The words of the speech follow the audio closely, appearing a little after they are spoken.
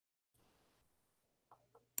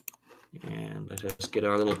And let us get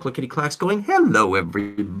our little clickety clacks going. Hello,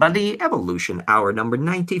 everybody. Evolution Hour number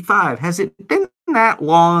 95. Has it been that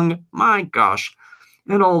long? My gosh.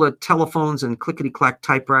 And all the telephones and clickety clack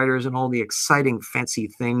typewriters and all the exciting fancy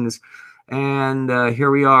things. And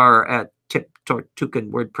here we are at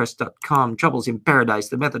tiptortukanwordpress.com. Troubles in Paradise,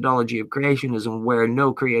 the methodology of creationism, where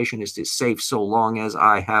no creationist is safe so long as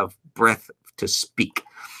I have breath to speak.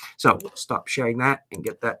 So stop sharing that and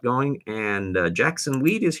get that going. And Jackson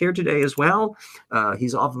Weed is here today as well.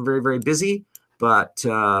 He's often very, very busy, but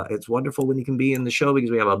it's wonderful when he can be in the show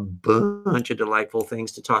because we have a bunch of delightful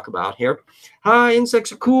things to talk about here. Hi,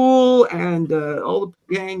 insects are cool, and all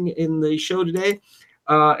the gang in the show today.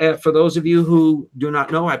 For those of you who do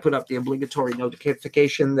not know, I put up the obligatory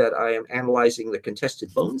notification that I am analyzing the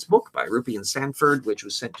Contested Bones book by Rupi and Sanford, which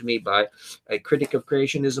was sent to me by a critic of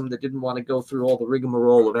creationism that didn't want to go through all the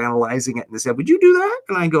rigmarole of analyzing it. And they said, would you do that?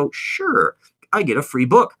 And I go, sure. I get a free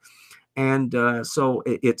book. And so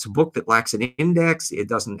it's a book that lacks an index. It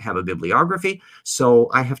doesn't have a bibliography. So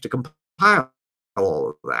I have to compile all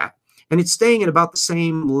of that. And it's staying at about the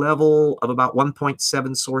same level of about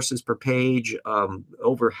 1.7 sources per page.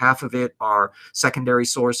 Over half of it are secondary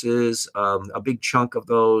sources. A big chunk of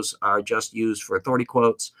those are just used for authority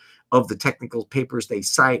quotes. Of the technical papers they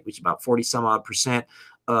cite, which is about 40 some odd percent,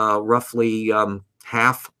 roughly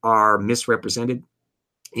half are misrepresented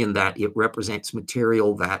in that it represents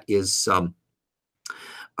material that is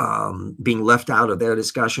being left out of their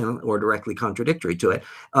discussion or directly contradictory to it.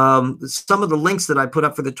 Some of the links that I put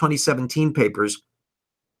up for the 2017 papers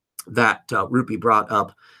that Rupi brought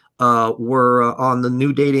up were on the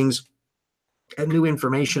new datings and new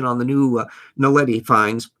information on the new naledi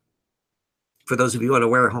finds. For those of you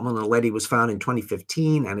unaware, Homo naledi was found in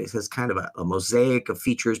 2015, and it has kind of a mosaic of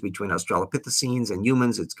features between Australopithecines and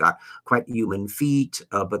humans. It's got quite human feet,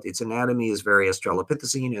 but its anatomy is very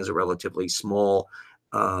Australopithecine. It has a relatively small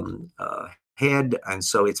head, and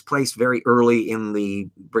so it's placed very early in the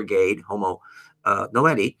brigade, Homo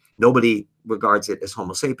naledi. Nobody regards it as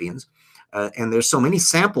Homo sapiens. And there's so many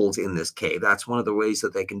samples in this cave. That's one of the ways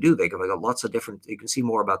that they can do. They can got lots of different, you can see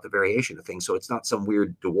more about the variation of things. So it's not some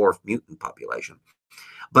weird dwarf mutant population.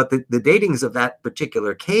 But the datings of that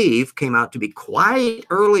particular cave came out to be quite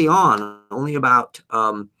early on, only about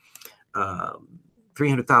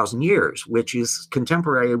 300,000 years, which is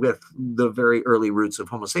contemporary with the very early roots of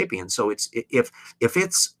Homo sapiens. So it's if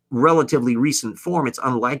it's relatively recent form, it's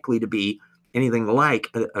unlikely to be anything like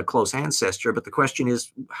a close ancestor. But the question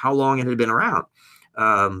is how long it had been around.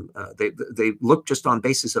 They looked just on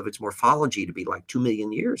basis of its morphology to be like 2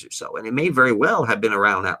 million years or so. And it may very well have been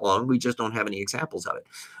around that long. We just don't have any examples of it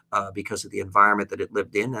because of the environment that it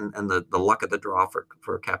lived in and the luck of the draw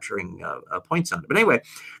for capturing points on it. But anyway,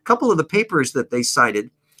 a couple of the papers that they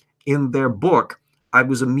cited in their book, I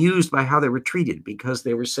was amused by how they were treated because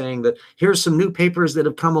they were saying that here's some new papers that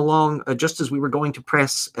have come along just as we were going to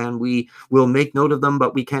press, and we will make note of them,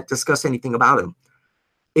 but we can't discuss anything about them.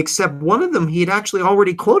 Except one of them he had actually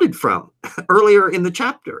already quoted from earlier in the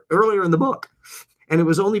chapter, earlier in the book. And it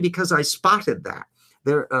was only because I spotted that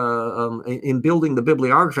there in building the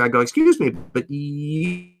bibliography. I go, excuse me, but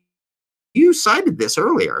you cited this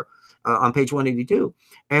earlier on page 182.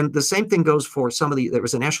 And the same thing goes for some of there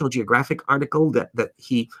was a National Geographic article that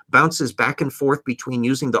he bounces back and forth between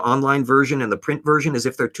using the online version and the print version as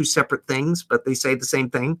if they're two separate things, but they say the same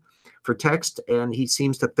thing for text. And he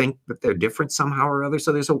seems to think that they're different somehow or other.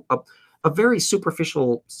 So there's a very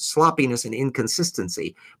superficial sloppiness and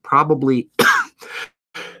inconsistency, probably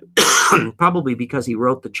probably because he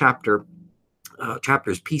wrote the chapters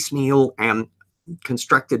piecemeal and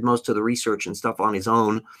constructed most of the research and stuff on his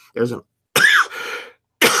own. There's an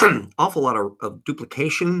awful lot of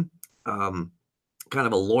duplication, kind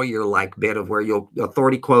of a lawyer-like bit of where you'll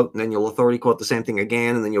authority quote and then you'll authority quote the same thing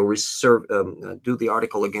again, and then you'll do the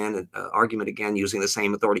article again, argument again using the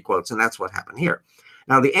same authority quotes, and that's what happened here.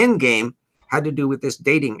 Now, the end game had to do with this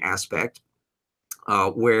dating aspect,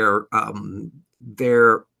 where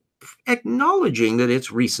they're acknowledging that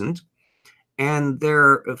it's recent, and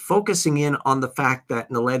they're focusing in on the fact that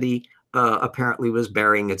naledi apparently was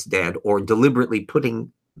burying its dead or deliberately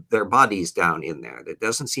putting their bodies down in there. That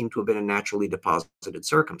doesn't seem to have been a naturally deposited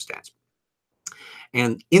circumstance.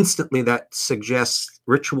 And instantly that suggests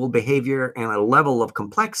ritual behavior and a level of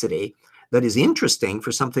complexity that is interesting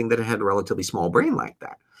for something that had a relatively small brain like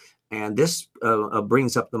that. And this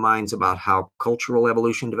brings up the minds about how cultural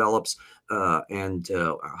evolution develops and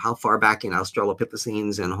how far back in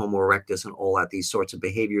Australopithecines and Homo erectus and all that these sorts of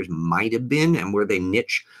behaviors might have been, and were they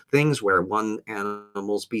niche things where one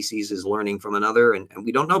animal species is learning from another. And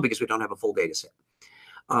we don't know because we don't have a full data set.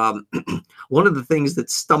 One of the things that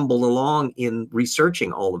stumbled along in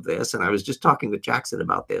researching all of this, and I was just talking with Jackson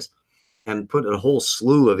about this, and put a whole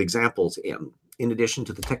slew of examples in addition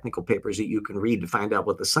to the technical papers that you can read to find out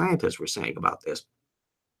what the scientists were saying about this,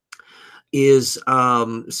 is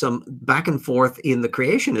some back and forth in the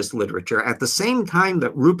creationist literature. At the same time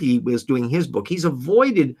that Rupi was doing his book, he's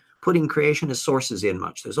avoided putting creationist sources in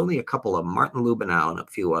much. There's only a couple of them, Martin Lubenow and a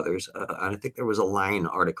few others. And I think there was a Line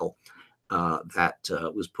article that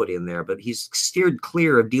was put in there, but he's steered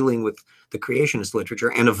clear of dealing with the creationist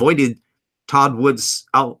literature and avoided Todd Wood's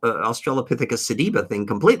Australopithecus sediba thing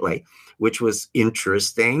completely, which was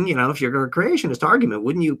interesting. You know, if you're a creationist argument,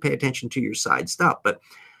 wouldn't you pay attention to your side stuff? But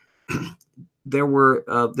there were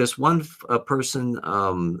this one person,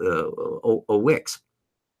 Wicks,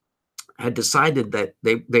 had decided that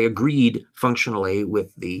they agreed functionally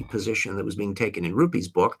with the position that was being taken in Rupi's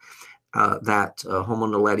book, that Homo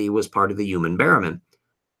naledi was part of the human baramin.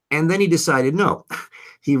 And then he decided no.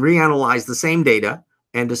 He reanalyzed the same data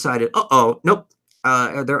and decided, nope,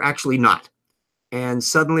 they're actually not. And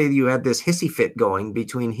suddenly you had this hissy fit going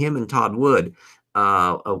between him and Todd Wood,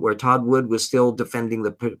 where Todd Wood was still defending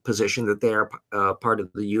the position that they are part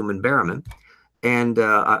of the human baramin. And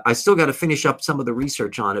I still got to finish up some of the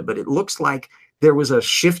research on it, but it looks like there was a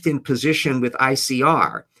shift in position with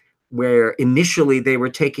ICR, where initially they were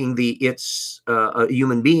taking the it's a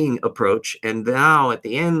human being approach, and now at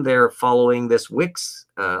the end they're following this Wicks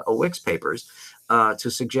papers to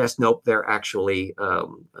suggest nope, they're actually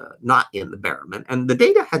not in the baramin, and the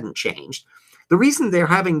data hadn't changed. The reason they're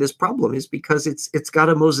having this problem is because it's got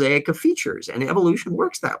a mosaic of features, and evolution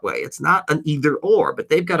works that way. It's not an either or, but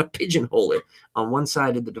they've got to pigeonhole it on one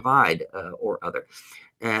side of the divide or other.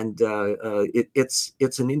 And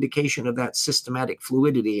it's an indication of that systematic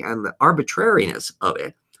fluidity and the arbitrariness of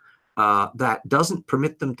it that doesn't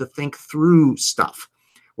permit them to think through stuff.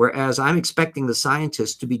 Whereas I'm expecting the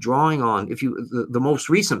scientists to be drawing on, if the most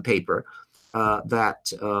recent paper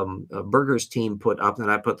that Berger's team put up,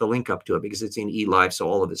 and I put the link up to it because it's in eLive, so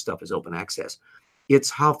all of this stuff is open access.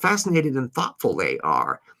 It's how fascinated and thoughtful they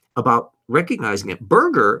are about recognizing it.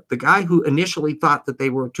 Berger, the guy who initially thought that they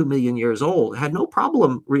were 2 million years old, had no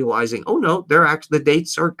problem realizing, oh no, the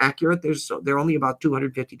dates are accurate. They're only about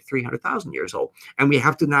 250 to 300,000 years old, and we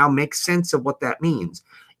have to now make sense of what that means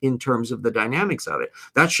in terms of the dynamics of it.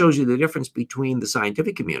 That shows you the difference between the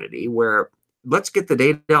scientific community, where let's get the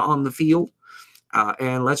data on the field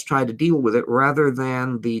and let's try to deal with it, rather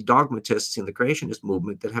than the dogmatists in the creationist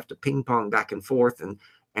movement that have to ping pong back and forth.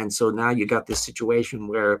 And so now you got this situation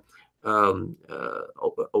where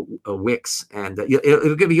Wicks, and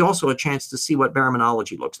it'll give you also a chance to see what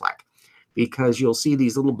baraminology looks like, because you'll see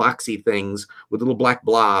these little boxy things with little black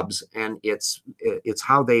blobs, and it's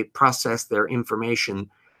how they process their information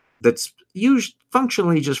that's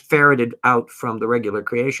functionally just ferreted out from the regular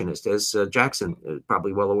creationist, as Jackson is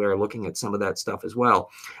probably well aware, looking at some of that stuff as well,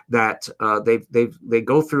 that they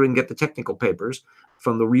go through and get the technical papers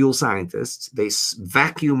from the real scientists. They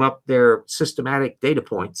vacuum up their systematic data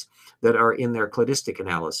points that are in their cladistic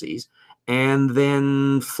analyses, and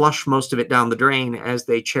then flush most of it down the drain as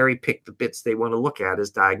they cherry pick the bits they want to look at as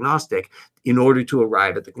diagnostic in order to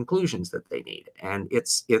arrive at the conclusions that they need. And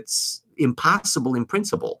it's impossible in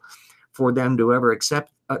principle for them to ever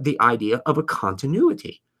accept the idea of a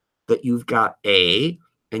continuity, that you've got A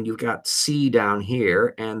and you've got C down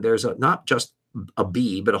here, and there's not just a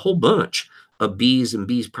B, but a whole bunch of B's and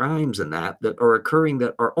B's primes and that are occurring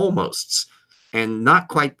that are almosts, and not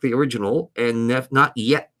quite the original, and not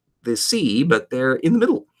yet the C, but they're in the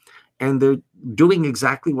middle. And they're doing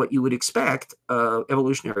exactly what you would expect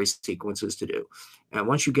evolutionary sequences to do. And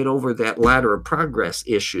once you get over that ladder of progress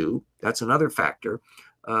issue, that's another factor.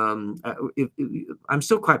 I'm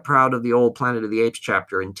still quite proud of the old Planet of the Apes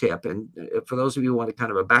chapter in TIP. And for those of you who want a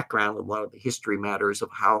kind of a background of a lot of the history matters of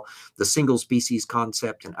how the single species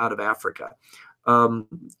concept and out of Africa,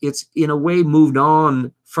 it's in a way moved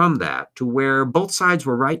on from that to where both sides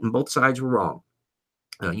were right and both sides were wrong.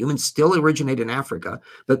 Humans still originate in Africa,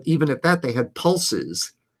 but even at that, they had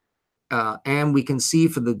pulses. And we can see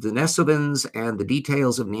for the Denisovans and the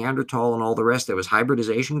details of Neanderthal and all the rest, there was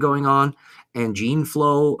hybridization going on, and gene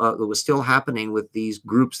flow that was still happening with these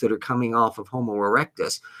groups that are coming off of Homo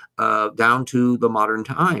erectus down to the modern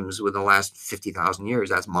times within the last 50,000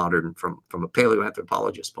 years. That's modern from a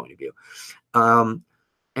paleoanthropologist point of view.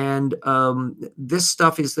 This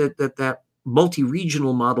stuff is that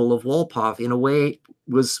multi-regional model of Wolpoff in a way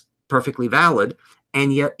was perfectly valid,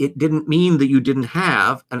 and yet it didn't mean that you didn't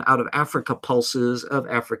have an out of Africa pulses of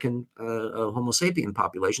African Homo sapien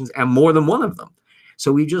populations, and more than one of them.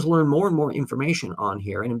 So we just learn more and more information on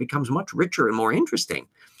here, and it becomes much richer and more interesting.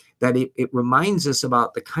 That it reminds us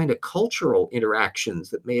about the kind of cultural interactions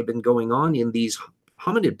that may have been going on in these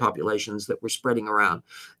hominid populations that were spreading around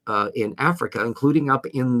in Africa, including up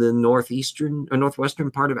in the northeastern or northwestern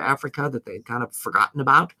part of Africa that they'd kind of forgotten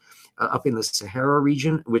about, up in the Sahara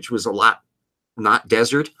region, which was a lot not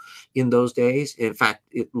desert in those days. In fact,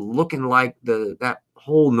 it looking like that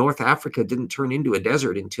whole North Africa didn't turn into a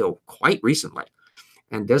desert until quite recently.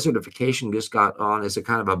 And desertification just got on as a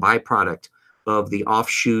kind of a byproduct of the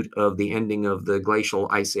offshoot of the ending of the glacial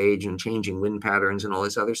ice age and changing wind patterns and all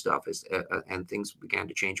this other stuff, and things began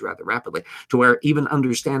to change rather rapidly, to where even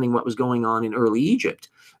understanding what was going on in early Egypt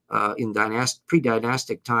in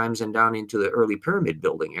pre-dynastic times and down into the early pyramid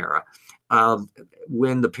building era,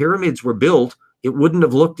 when the pyramids were built, it wouldn't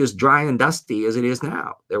have looked as dry and dusty as it is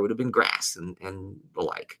now. There would have been grass and the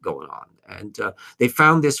like going on. And they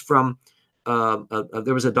found this from,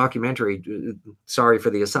 there was a documentary, sorry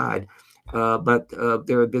for the aside, but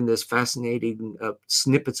there have been this fascinating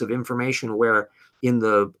snippets of information where in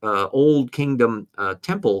the Old Kingdom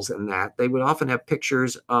temples and that, they would often have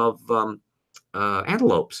pictures of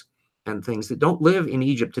antelopes and things that don't live in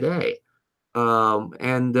Egypt today. But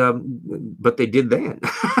they did then.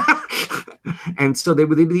 And so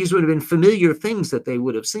these would have been familiar things that they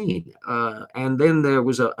would have seen. And then there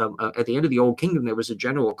was at the end of the Old Kingdom, there was a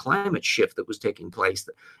general climate shift that was taking place.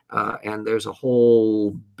 And there's a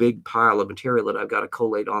whole big pile of material that I've got to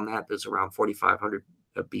collate on that. That's around 4,500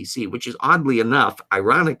 BC, which is oddly enough,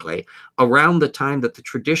 ironically, around the time that the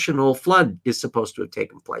traditional flood is supposed to have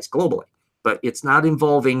taken place globally. But it's not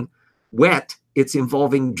involving wet, it's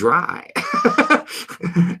involving dry.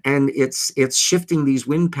 And it's shifting these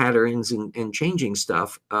wind patterns and changing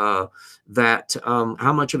stuff that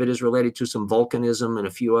how much of it is related to some volcanism and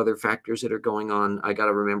a few other factors that are going on. I got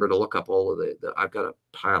to remember to look up all of I've got a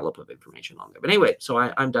pile up of information on there. But anyway, so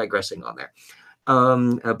I'm digressing on there.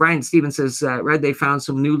 Brian Stevens says, Red, they found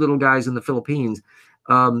some new little guys in the Philippines.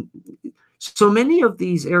 So many of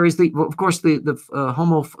these areas, of course, the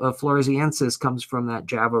Homo floresiensis comes from that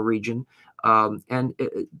Java region. And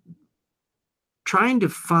trying to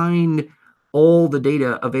find all the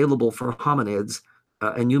data available for hominids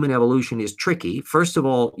and human evolution is tricky. First of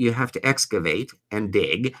all, you have to excavate and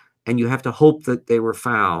dig, and you have to hope that they were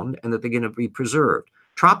found and that they're going to be preserved.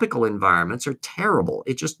 Tropical environments are terrible.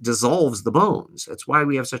 It just dissolves the bones. That's why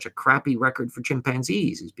we have such a crappy record for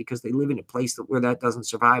chimpanzees, is because they live in a place where that doesn't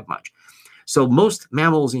survive much. So most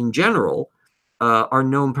mammals in general are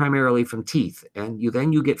known primarily from teeth, and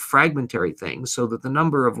then you get fragmentary things, so that the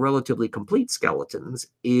number of relatively complete skeletons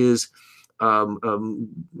is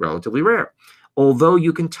relatively rare. Although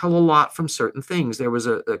you can tell a lot from certain things. There was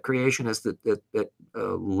a creationist that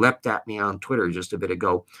leapt at me on Twitter just a bit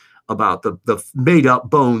ago about the made-up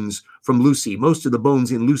bones from Lucy. Most of the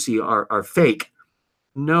bones in Lucy are fake.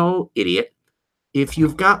 No, idiot. If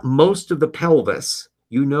you've got most of the pelvis,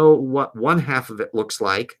 you know what one half of it looks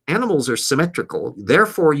like. Animals are symmetrical.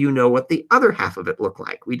 Therefore, you know what the other half of it look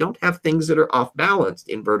like. We don't have things that are off-balanced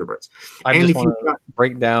in vertebrates. I just want to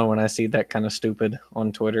break down when I see that kind of stupid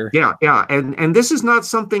on Twitter. Yeah. And this is not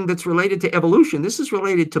something that's related to evolution. This is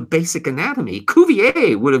related to basic anatomy.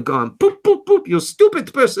 Cuvier would have gone, poop, poop, poop, you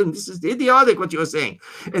stupid person. This is idiotic what you're saying.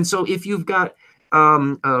 And so if you've got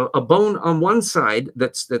a bone on one side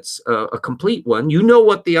that's a complete one, you know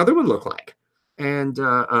what the other one look like. And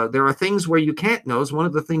there are things where you can't know. One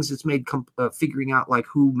of the things that's made figuring out like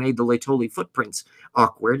who made the Laetoli footprints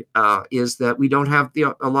awkward is that we don't have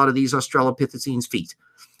a lot of these Australopithecines feet.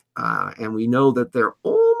 And we know that they're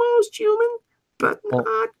almost human, but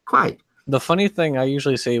not quite. The funny thing I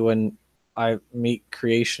usually see when I meet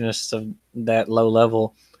creationists of that low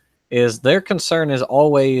level is their concern is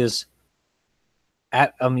always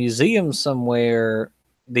at a museum somewhere,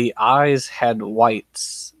 the eyes had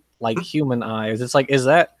whites. Like human eyes. It's like,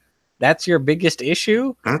 that's your biggest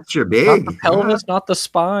issue? That's your big. Not the pelvis, not the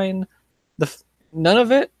spine. None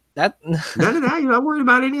of it? None of that. You're not worried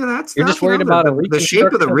about any of that stuff. You're just worried about the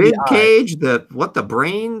shape of the rib cage, what the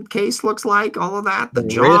brain case looks like, all of that, the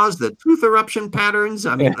jaws, the tooth eruption patterns.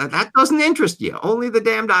 I mean, that doesn't interest you. Only the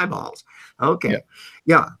damned eyeballs. Okay.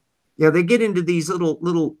 Yeah. They get into these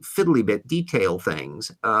little fiddly bit detail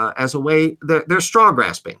things as a way. They're straw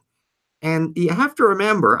grasping. And you have to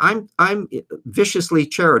remember, I'm viciously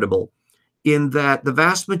charitable in that the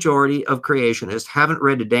vast majority of creationists haven't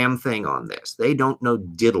read a damn thing on this. They don't know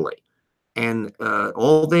diddly. And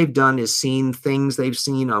all they've done is seen things they've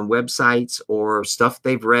seen on websites or stuff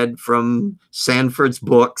they've read from Sanford's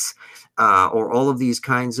books, or all of these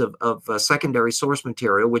kinds of secondary source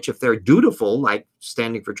material, which if they're dutiful, like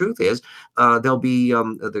Standing for Truth is, they'll be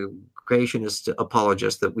the creationist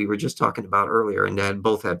apologists that we were just talking about earlier and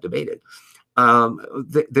both have debated.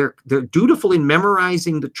 They're dutiful in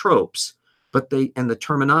memorizing the tropes, but and the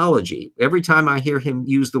terminology. Every time I hear him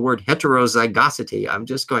use the word heterozygosity, I'm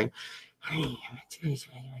just going,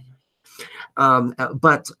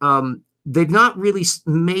 but they've not really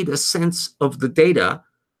made a sense of the data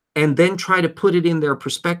and then try to put it in their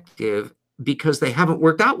perspective because they haven't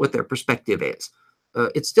worked out what their perspective is.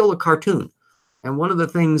 It's still a cartoon. And one of the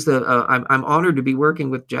things that I'm honored to be working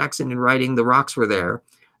with Jackson and writing The Rocks Were There,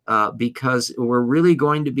 because we're really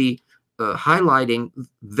going to be highlighting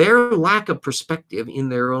their lack of perspective in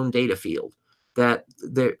their own data field, that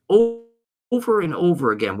they're over and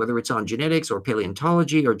over again, whether it's on genetics or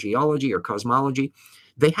paleontology or geology or cosmology,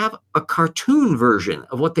 they have a cartoon version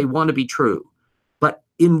of what they want to be true. But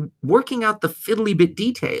in working out the fiddly bit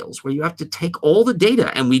details where you have to take all the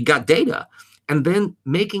data, and we've got data, and then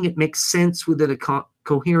making it make sense within a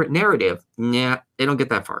coherent narrative, nah, they don't get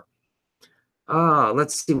that far.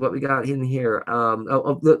 Let's see what we got in here.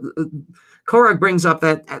 Korag brings up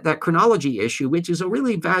that chronology issue, which is a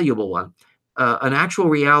really valuable one. An actual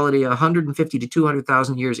reality, 150 to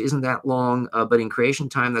 200,000 years isn't that long, but in creation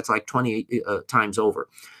time, that's like 20 times over.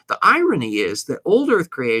 The irony is that old Earth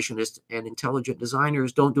creationists and intelligent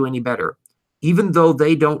designers don't do any better, even though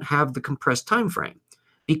they don't have the compressed time frame,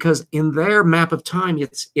 because in their map of time,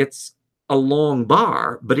 it's a long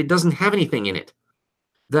bar, but it doesn't have anything in it.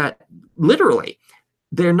 That literally,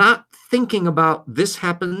 they're not thinking about this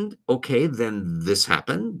happened, okay, then this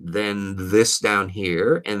happened, then this down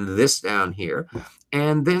here, and this down here,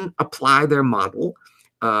 and then apply their model.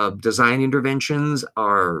 Design interventions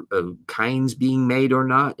are kinds being made or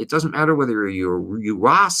not. It doesn't matter whether you're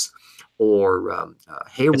Ross or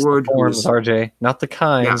Hayward. It's the forms, RJ, not the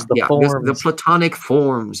kinds, the forms. The Platonic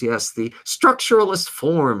forms, yes, the structuralist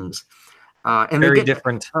forms. And very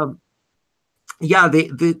different. Yeah,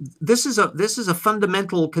 this is a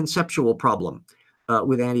fundamental conceptual problem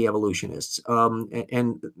with anti-evolutionists,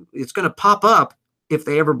 and it's going to pop up if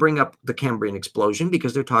they ever bring up the Cambrian explosion,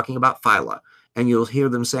 because they're talking about phyla, and you'll hear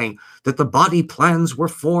them saying that the body plans were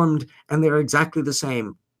formed and they're exactly the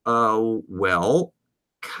same. Well,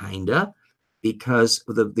 kinda, because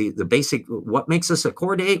the basic, what makes us a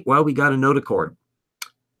chordate? Well, we got a notochord.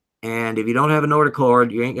 And if you don't have a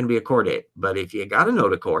notochord, you ain't going to be a chordate. But if you got a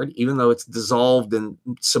notochord, even though it's dissolved and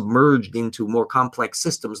submerged into more complex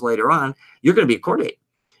systems later on, you're going to be a chordate.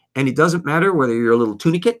 And it doesn't matter whether you're a little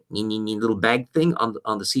tunicate, little bag thing on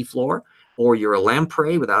the seafloor, or you're a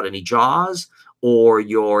lamprey without any jaws, or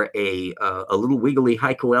you're a little wiggly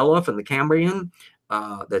hycoela from the Cambrian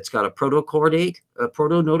that's got a protochordate, a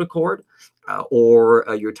protonotochord, or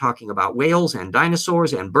you're talking about whales and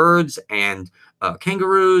dinosaurs and birds and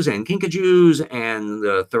kangaroos and kinkajous and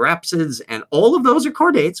therapsids, and all of those are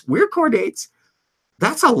chordates. We're chordates.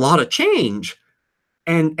 That's a lot of change.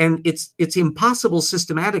 And it's impossible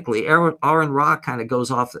systematically. Aaron Ra kind of goes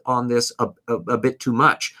off on this a bit too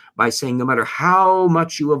much by saying no matter how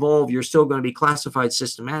much you evolve, you're still going to be classified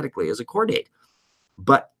systematically as a chordate.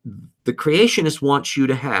 But the creationist wants you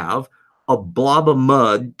to have a blob of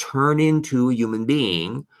mud turn into a human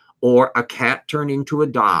being, or a cat turn into a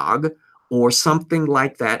dog, or something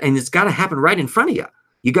like that. And it's got to happen right in front of you.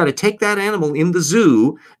 You got to take that animal in the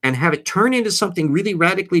zoo and have it turn into something really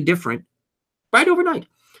radically different right overnight.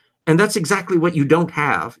 And that's exactly what you don't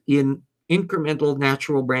have in incremental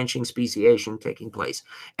natural branching speciation taking place.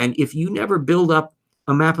 And if you never build up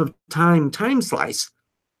a map of time slice,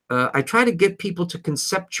 I try to get people to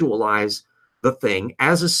conceptualize the thing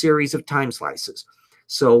as a series of time slices.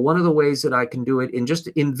 So one of the ways that I can do it, and just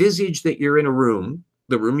envisage that you're in a room,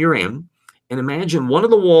 the room you're in, and imagine one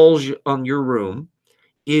of the walls on your room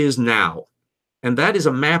is now. And that is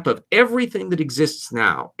a map of everything that exists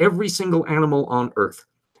now, every single animal on Earth.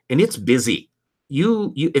 And it's busy.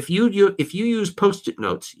 If you use Post-it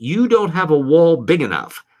notes, you don't have a wall big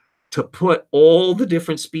enough to put all the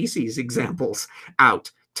different species examples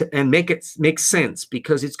out and make sense,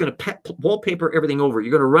 because it's going to wallpaper everything over.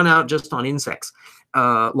 You're going to run out just on insects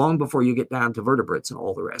long before you get down to vertebrates and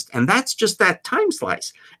all the rest. And that's just that time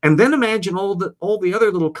slice. And then imagine all the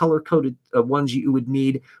other little color-coded ones you would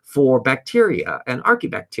need for bacteria and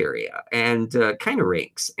archaebacteria and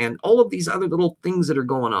chinorhynchs and all of these other little things that are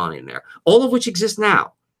going on in there, all of which exist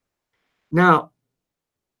now. Now,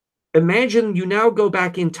 imagine you now go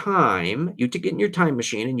back in time, you get in your time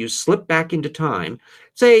machine and you slip back into time,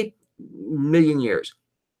 say million years.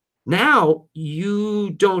 Now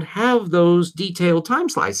you don't have those detailed time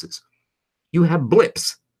slices. You have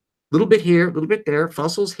blips, a little bit here, a little bit there,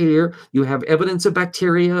 fossils here. You have evidence of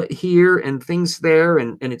bacteria here and things there,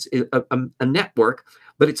 and it's a network,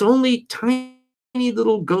 but it's only tiny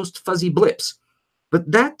little ghost fuzzy blips.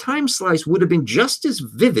 But that time slice would have been just as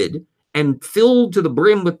vivid and filled to the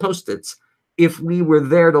brim with Post-its if we were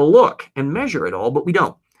there to look and measure it all, but we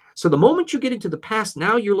don't. So the moment you get into the past,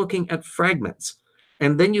 now you're looking at fragments.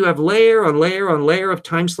 And then you have layer on layer on layer of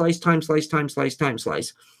time slice, time slice, time slice, time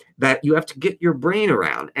slice that you have to get your brain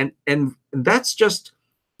around. And that's just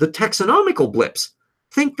the taxonomical blips.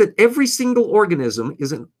 Think that every single organism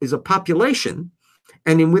is a population,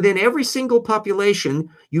 and within every single population,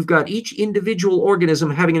 you've got each individual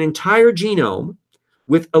organism having an entire genome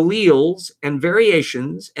with alleles and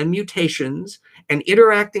variations and mutations and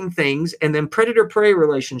interacting things, and then predator-prey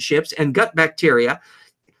relationships and gut bacteria.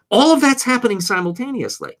 All of that's happening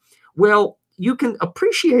simultaneously. Well, you can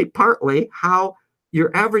appreciate partly how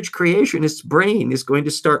your average creationist's brain is going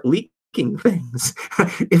to start leaking things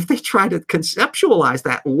if they try to conceptualize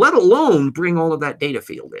that, let alone bring all of that data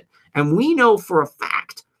field in. And we know for a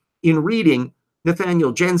fact in reading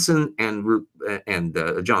Nathaniel Jensen and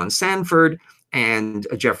John Sanford and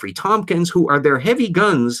Jeffrey Tompkins, who are their heavy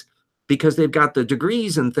guns because they've got the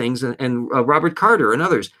degrees and things, and Robert Carter and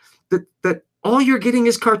others, that all you're getting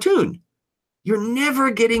is cartoon. You're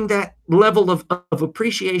never getting that level of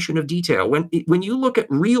appreciation of detail. When you look at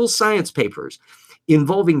real science papers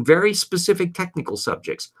involving very specific technical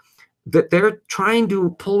subjects, that they're trying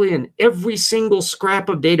to pull in every single scrap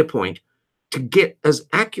of data point to get as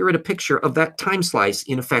accurate a picture of that time slice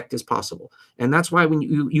in effect as possible. And that's why when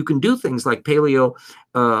you can do things like paleo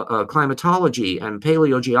climatology and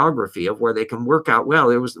paleogeography, of where they can work out,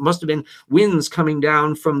 well, must have been winds coming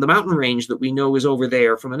down from the mountain range that we know is over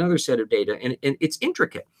there from another set of data, and it's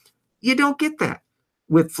intricate. You don't get that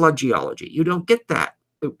with flood geology. You don't get that,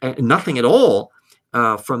 nothing at all,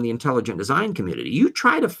 from the intelligent design community. You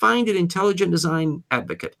try to find an intelligent design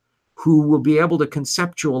advocate who will be able to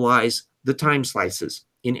conceptualize the time slices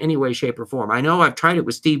in any way, shape, or form. I know I've tried it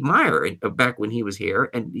with Steve Meyer back when he was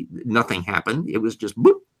here, and nothing happened. It was just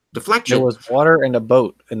boop, deflection. There was water and a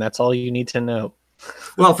boat, and that's all you need to know.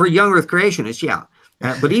 Well, for young Earth creationists, yeah.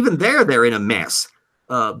 But even they're in a mess,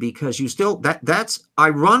 because you still, that's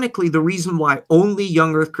ironically the reason why only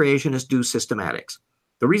young Earth creationists do systematics.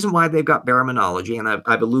 The reason why they've got baraminology, and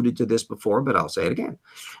I've alluded to this before, but I'll say it again,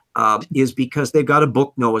 is because they've got a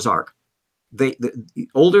book, Noah's Ark. The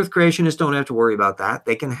old Earth creationists don't have to worry about that.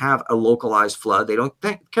 They can have a localized flood. They don't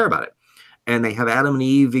care about it. And they have Adam and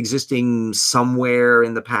Eve existing somewhere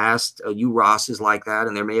in the past. Ross is like that,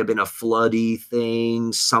 and there may have been a floody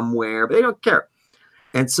thing somewhere, but they don't care.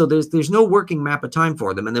 And so there's no working map of time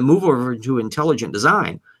for them. And then move over to intelligent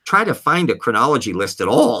design. Try to find a chronology list at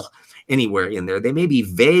all anywhere in there. They may be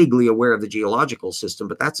vaguely aware of the geological system,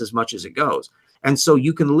 but that's as much as it goes. And so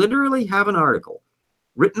you can literally have an article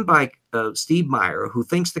written by Steve Meyer, who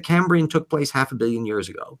thinks the Cambrian took place 500 million years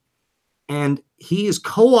ago. And he is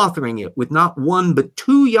co-authoring it with not one, but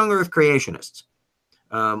two young Earth creationists.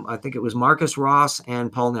 I think it was Marcus Ross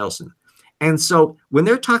and Paul Nelson. And so when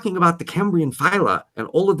they're talking about the Cambrian phyla and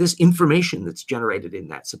all of this information that's generated in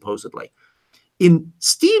that, supposedly, in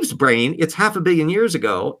Steve's brain, it's 500 million years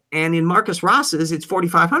ago. And in Marcus Ross's, it's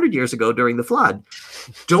 4,500 years ago during the flood.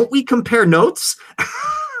 Don't we compare notes?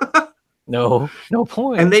 No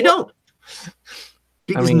point. And they don't.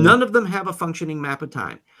 Because none of them have a functioning map of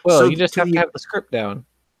time. Well, so you just have to have the script down.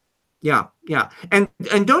 Yeah. And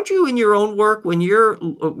don't you, in your own work, when you're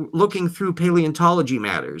looking through paleontology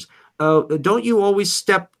matters, don't you always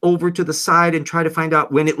step over to the side and try to find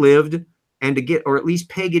out when it lived, and to get, or at least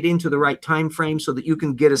peg it into the right time frame so that you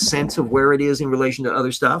can get a sense of where it is in relation to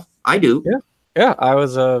other stuff? I do. Yeah. I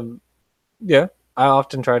was I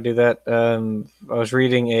often try to do that. I was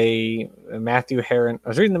reading the Matthew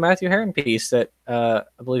Heron piece that I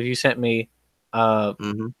believe you sent me.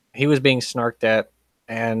 He was being snarked at,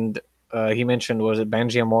 and he mentioned, was it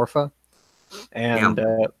Bangiamorpha, and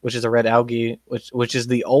which is a red algae, which is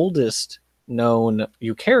the oldest known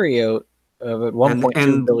eukaryote of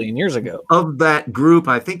 1.2 billion years ago. Of that group,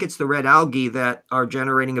 I think it's the red algae that are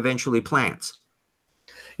generating eventually plants.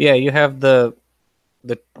 Yeah, you have the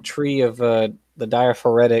tree of the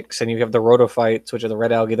diaphoretics, and you have the rhodophytes, which are the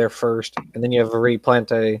red algae there first, and then you have the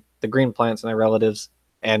green plants and their relatives,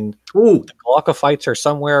 and the glaucophytes are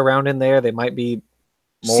somewhere around in there. They might be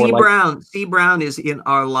more like. C Brown is in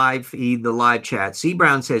our live feed, the live chat. C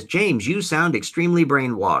Brown says, James, you sound extremely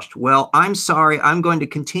brainwashed. Well, I'm sorry. I'm going to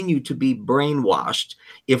continue to be brainwashed.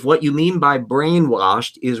 If what you mean by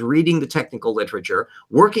brainwashed is reading the technical literature,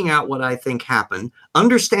 working out what I think happened,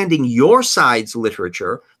 understanding your side's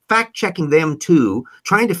literature, fact checking them too,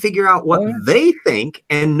 trying to figure out what they think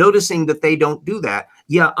and noticing that they don't do that.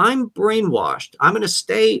 Yeah, I'm brainwashed. I'm going to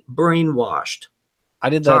stay brainwashed. I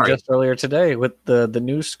did that just earlier today with the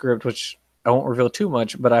news script, which I won't reveal too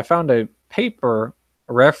much, but I found a paper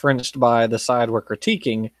referenced by the side we're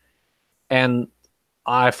critiquing, and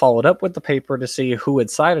I followed up with the paper to see who had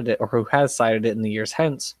cited it or who has cited it in the years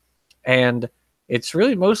hence. And it's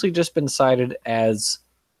really mostly just been cited as,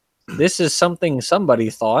 this is something somebody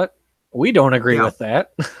thought. We don't agree with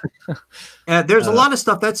that. There's a lot of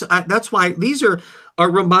stuff. That's why these are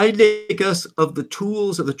reminding us of the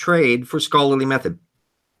tools of the trade for scholarly method.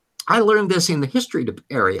 I learned this in the history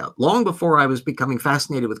area long before I was becoming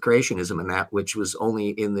fascinated with creationism and that, which was only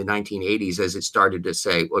in the 1980s as it started to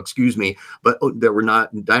say, well, excuse me, but there were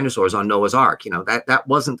not dinosaurs on Noah's Ark. You know, that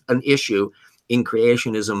wasn't an issue in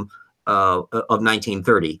creationism of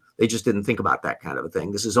 1930. They just didn't think about that kind of a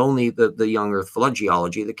thing. This is only the young Earth flood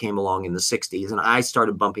geology that came along in the 60s, and I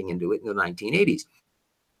started bumping into it in the 1980s.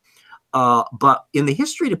 But in the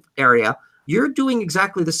history area, you're doing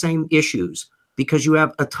exactly the same issues because you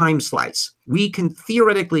have a time slice. We can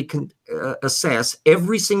theoretically assess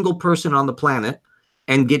every single person on the planet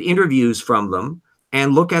and get interviews from them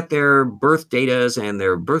and look at their birth datas and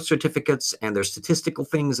their birth certificates and their statistical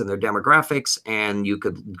things and their demographics. And you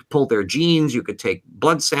could pull their genes, you could take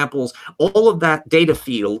blood samples. All of that data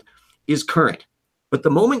field is current. But the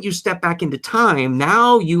moment you step back into time,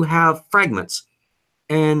 now you have fragments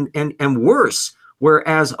and worse.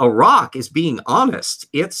 Whereas a rock is being honest,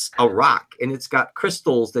 it's a rock and it's got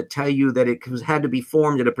crystals that tell you that it had to be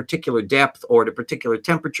formed at a particular depth or at a particular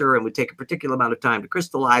temperature and would take a particular amount of time to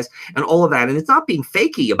crystallize and all of that. And it's not being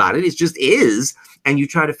fakey about it. It just is. And you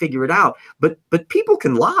try to figure it out. But people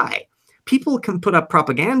can lie. People can put up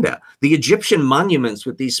propaganda. The Egyptian monuments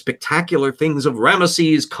with these spectacular things of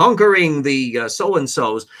Ramesses conquering the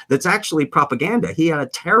so-and-sos, that's actually propaganda. He had a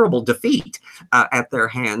terrible defeat at their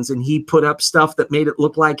hands, and he put up stuff that made it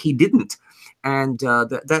look like he didn't. And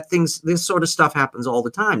this sort of stuff happens all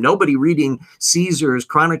the time. Nobody reading Caesar's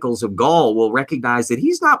Chronicles of Gaul will recognize that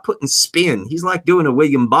he's not putting spin. He's like doing a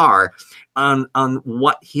William Barr on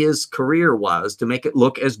what his career was to make it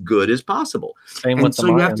look as good as possible. Same with the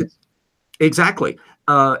Mayans. You have to. Exactly.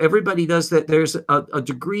 Everybody does that. There's a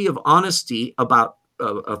degree of honesty about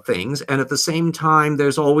things. And at the same time,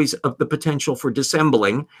 there's always the potential for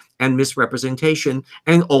dissembling and misrepresentation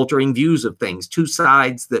and altering views of things. Two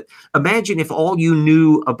sides that, imagine if all you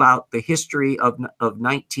knew about the history of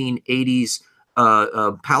 1980s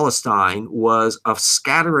Palestine was a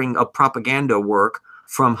scattering of propaganda work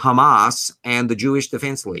from Hamas and the Jewish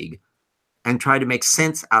Defense League, and try to make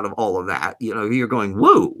sense out of all of that. You know, you're going,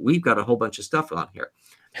 whoa, we've got a whole bunch of stuff on here.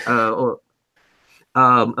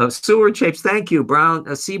 Seward Shapes, thank you.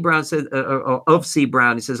 Brown, C. Brown said, of C.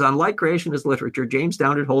 Brown, he says, unlike creationist literature, James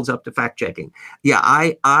Downard holds up to fact checking. Yeah,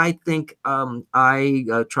 I think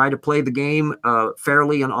I try to play the game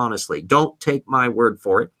fairly and honestly. Don't take my word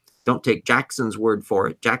for it. Don't take Jackson's word for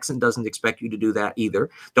it. Jackson doesn't expect you to do that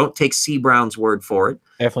either. Don't take C. Brown's word for it.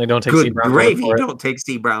 Definitely don't take C. Brown's word for it. Don't take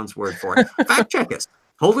C. Brown's word for it. Fact check us.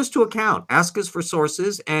 Hold us to account. Ask us for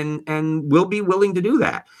sources, and we'll be willing to do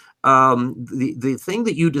that. The thing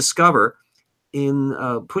that you discover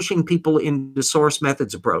in pushing people into source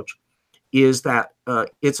methods approach is that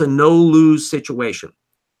it's a no-lose situation.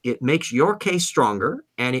 It makes your case stronger,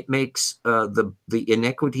 and it makes the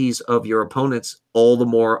inequities of your opponents all the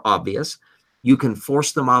more obvious. You can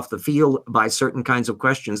force them off the field by certain kinds of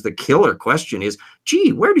questions. The killer question is,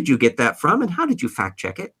 gee, where did you get that from, and how did you fact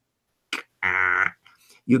check it?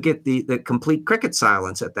 You get the complete cricket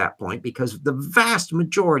silence at that point, because the vast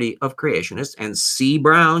majority of creationists, and C.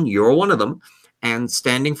 Brown, you're one of them, and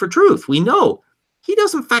standing for truth, we know he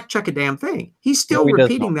doesn't fact check a damn thing. He's still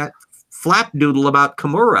repeating that flapdoodle about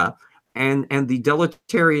Kimura and the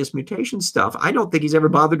deleterious mutation stuff. I don't think he's ever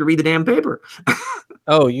bothered to read the damn paper.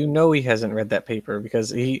 Oh, you know he hasn't read that paper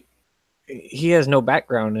because he has no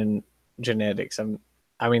background in genetics.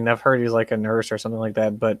 I mean, I've heard he's like a nurse or something like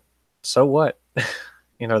that, but so what?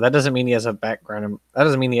 You know, that doesn't mean he has a background. That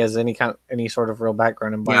doesn't mean he has any sort of real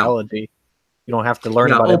background in biology. Yeah. You don't have to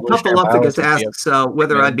learn about it. Papalophagus asks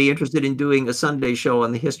whether I'd be interested in doing a Sunday show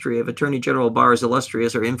on the history of Attorney General Barr's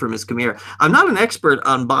illustrious or infamous career. I'm not an expert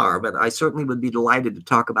on Barr, but I certainly would be delighted to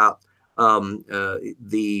talk about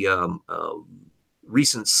the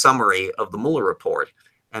recent summary of the Mueller report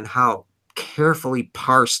and how carefully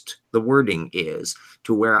parsed the wording is,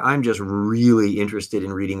 to where I'm just really interested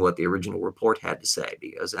in reading what the original report had to say.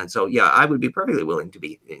 And so, yeah, I would be perfectly willing to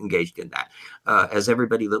be engaged in that. As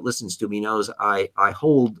everybody that listens to me knows, I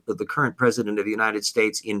hold the current president of the United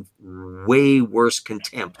States in way worse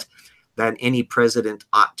contempt than any president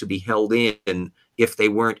ought to be held in if they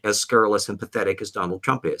weren't as scurrilous and pathetic as Donald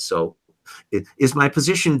Trump is. So is my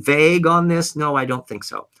position vague on this? No, I don't think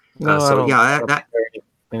so. No, I So don't yeah, think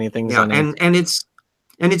anything's yeah, unanswered.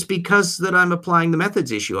 and it's because that I'm applying the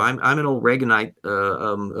methods issue. I'm an old Reaganite,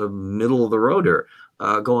 middle of the roader,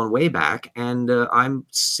 going way back, and I'm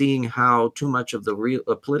seeing how too much of the real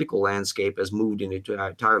political landscape has moved into an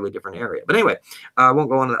entirely different area. But anyway, I won't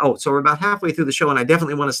go on. Oh, so we're about halfway through the show, and I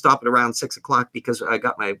definitely want to stop at around 6 o'clock because I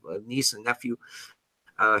got my niece and nephew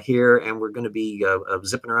here, and we're going to be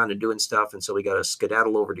zipping around and doing stuff, and so we got to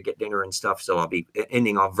skedaddle over to get dinner and stuff. So I'll be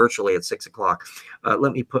ending off virtually at 6 o'clock.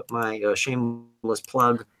 Let me put my shameless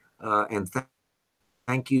plug and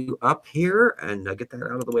thank you up here, and get that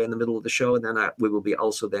out of the way in the middle of the show, and then we will be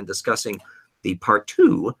also then discussing the part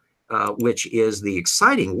 2, which is the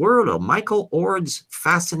exciting world of Michael Oard's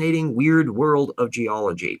fascinating weird world of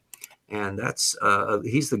geology. And that's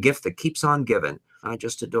he's the gift that keeps on giving. I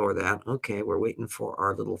just adore that. Okay, we're waiting for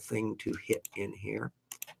our little thing to hit in here.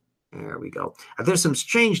 There we go. There's some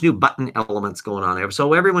strange new button elements going on there.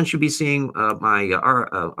 So everyone should be seeing my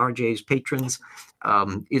RJ's patrons.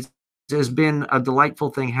 It has been a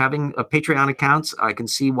delightful thing having Patreon accounts. I can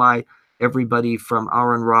see why everybody from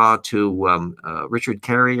Aaron Ra to Richard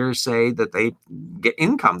Carrier say that they get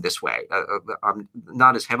income this way. I'm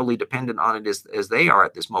not as heavily dependent on it as they are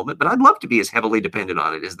at this moment, but I'd love to be as heavily dependent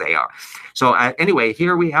on it as they are. So anyway,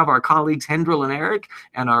 here we have our colleagues Hendril and Eric,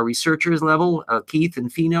 and our researchers level, Keith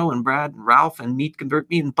and Fino and Brad and Ralph and Meet Convert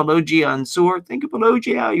Me and Pelagia and Soor. Thank you,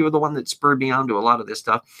 Pelagia. You were the one that spurred me on to a lot of this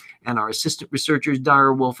stuff. And our assistant researchers,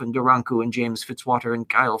 Dara Wolf and Duranku and James Fitzwater and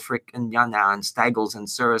Kyle Frick and Yana and Staggles and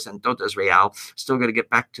Suris and Totas Real. Still got to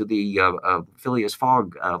get back to the Phileas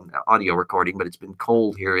Fogg audio recording, but it's been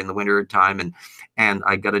cold here in the winter time, and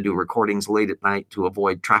I got to do recordings late at night to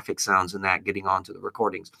avoid traffic sounds and that getting onto the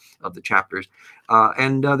recordings of the chapters.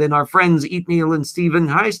 And then our friends Eatmeal and Stephen.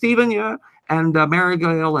 Hi, Stephen. Yeah. And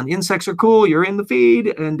Marigail and Insects Are Cool. You're in the feed.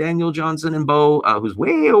 And Daniel Johnson and Bo, who's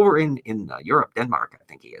way over in Europe, Denmark, I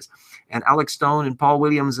think he is. And Alex Stone and Paul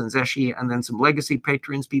Williams and Zeshi, and then some legacy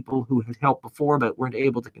patrons, people who had helped before but weren't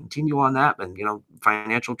able to continue on that. And,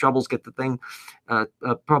 financial troubles get the thing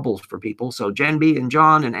troubles for people. So Jen B and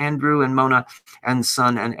John and Andrew and Mona and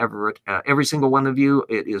Son and Everett, every single one of you,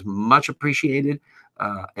 it is much appreciated.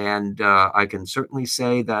 And I can certainly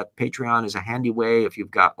say that Patreon is a handy way if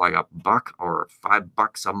you've got like $1 or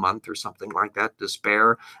 $5 a month or something like that to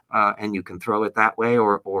spare, and you can throw it that way,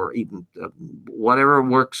 or even whatever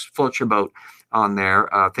works, float your boat on there.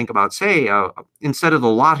 Think about, say, instead of the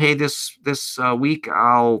latte this week,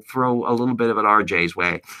 I'll throw a little bit of it RJ's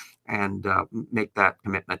way and make that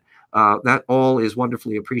commitment. That all is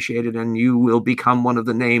wonderfully appreciated, and you will become one of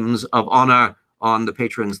the names of honor on the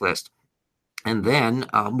patrons list. And then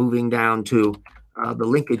moving down to the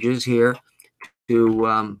linkages here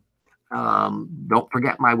to, don't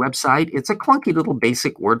forget my website. It's a clunky little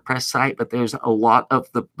basic WordPress site, but there's a lot of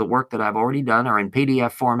the work that I've already done are in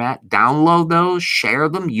PDF format. Download those, share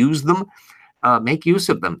them, use them, make use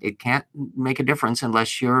of them. It can't make a difference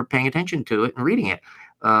unless you're paying attention to it and reading it.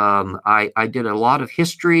 I did a lot of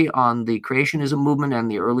history on the creationism movement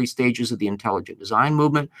and the early stages of the intelligent design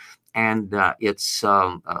movement. And it's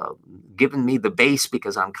given me the base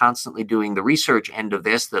because I'm constantly doing the research end of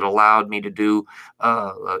this that allowed me to do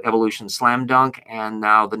Evolution Slam Dunk and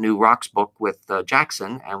now the new Rocks book with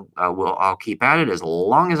Jackson. And I'll keep at it as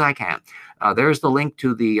long as I can. There's the link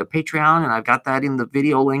to the Patreon, and I've got that in the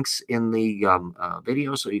video links in the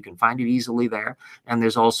video, so you can find it easily there. And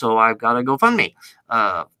there's also, I've got a GoFundMe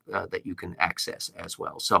that you can access as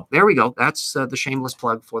well. So there we go. That's the shameless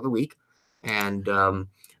plug for the week. And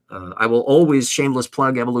I will always shameless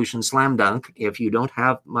plug Evolution Slam Dunk. If you don't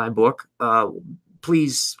have my book,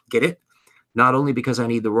 please get it. Not only because I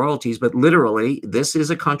need the royalties, but literally, this is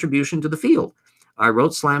a contribution to the field. I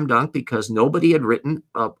wrote Slam Dunk because nobody had written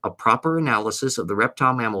a proper analysis of the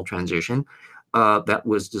reptile-mammal transition that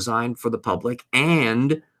was designed for the public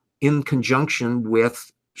and in conjunction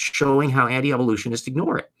with showing how anti-evolutionists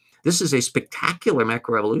ignore it. This is a spectacular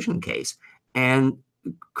macroevolution case, and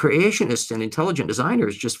creationists and intelligent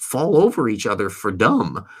designers just fall over each other for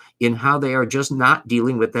dumb in how they are just not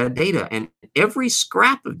dealing with that data. And every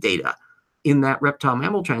scrap of data in that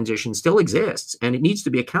reptile-mammal transition still exists, and it needs to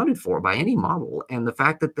be accounted for by any model. And the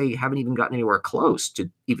fact that they haven't even gotten anywhere close to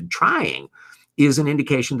even trying is an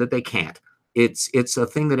indication that they can't. It's a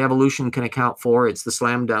thing that evolution can account for. It's the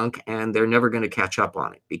slam dunk, and they're never going to catch up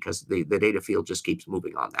on it because the data field just keeps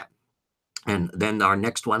moving on that. And then our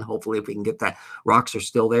next one, hopefully, if we can get that, rocks are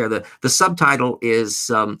still there. The subtitle is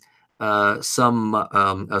some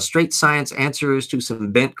straight science answers to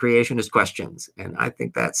some bent creationist questions, and I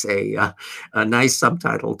think that's a nice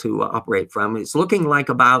subtitle to operate from. It's looking like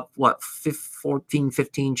about what 14,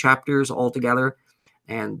 15 chapters altogether,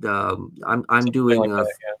 and I'm Something doing like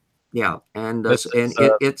that, yeah, and This is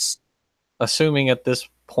it's assuming at this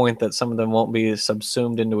point that some of them won't be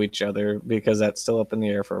subsumed into each other because that's still up in the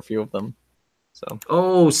air for a few of them. So,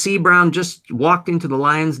 oh, C. Brown just walked into the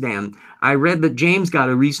lion's den. I read that James got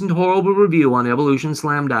a recent horrible review on Evolution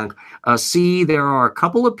Slam Dunk. C, there are a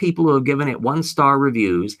couple of people who have given it 1-star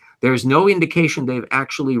reviews. There's no indication they've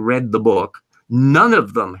actually read the book. None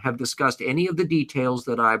of them have discussed any of the details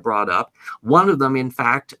that I brought up. One of them, in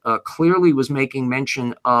fact, clearly was making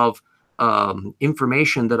mention of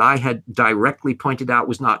information that I had directly pointed out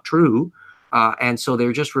was not true. And so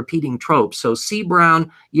they're just repeating tropes. So C.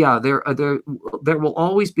 Brown, yeah, there will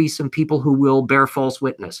always be some people who will bear false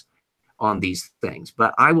witness on these things.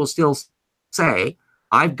 But I will still say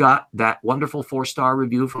I've got that wonderful 4-star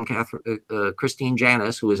review from Christine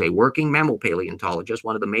Janis, who is a working mammal paleontologist,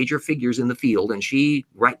 one of the major figures in the field, and she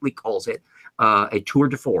rightly calls it a tour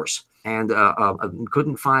de force, and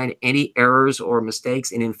couldn't find any errors or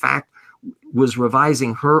mistakes, and in fact was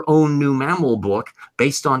revising her own new mammal book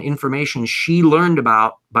based on information she learned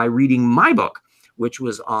about by reading my book, which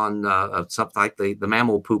was on something like the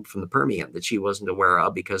mammal poop from the Permian that she wasn't aware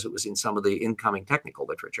of because it was in some of the incoming technical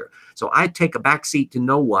literature. So I take a backseat to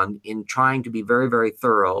no one in trying to be very, very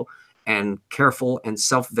thorough and careful and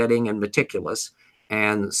self-vetting and meticulous.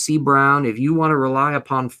 And C. Brown, if you want to rely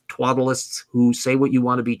upon twaddleists who say what you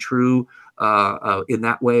want to be true, in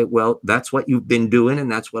that way, well, that's what you've been doing,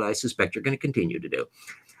 and that's what I suspect you're going to continue to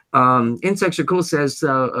do. Insects Are Cool says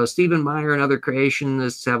Stephen Meyer and other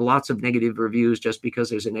creationists have lots of negative reviews. Just because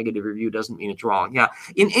there's a negative review doesn't mean it's wrong. Yeah,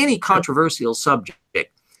 in any controversial subject,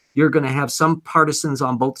 you're going to have some partisans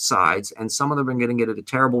on both sides, and some of them are going to get a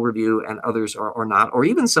terrible review, and others are not, or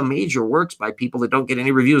even some major works by people that don't get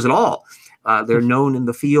any reviews at all. They're known in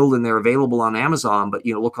the field and they're available on Amazon, but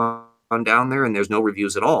look on down there and there's no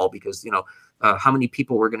reviews at all because how many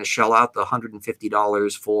people were going to shell out the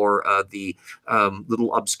 $150 for the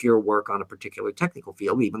little obscure work on a particular technical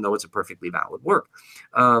field, even though it's a perfectly valid work.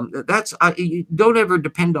 You don't ever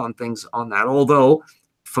depend on things on that, although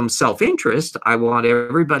from self-interest, I want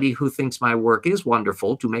everybody who thinks my work is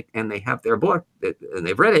wonderful to make, and they have their book and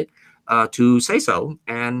they've read it, to say so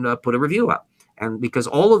and put a review up. And because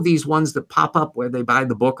all of these ones that pop up where they buy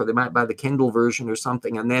the book or they might buy the Kindle version or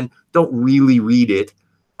something and then don't really read it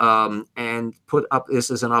and put up this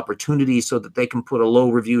as an opportunity so that they can put a low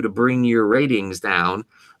review to bring your ratings down,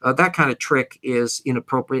 that kind of trick is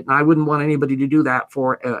inappropriate. And I wouldn't want anybody to do that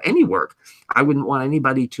for any work. I wouldn't want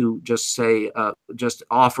anybody to just say, just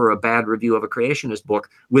offer a bad review of a creationist book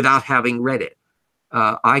without having read it.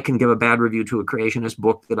 I can give a bad review to a creationist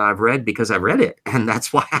book that I've read because I've read it, and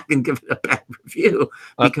that's why I can give it a bad review,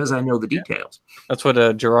 because I know the details. That's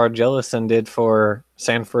what Gerard Jellison did for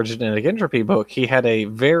Sanford Genetic Entropy book. He had a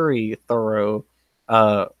very thorough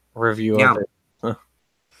review of it.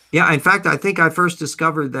 Yeah, in fact, I think I first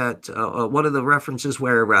discovered that one of the references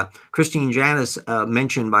where Christine Janis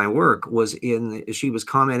mentioned my work was she was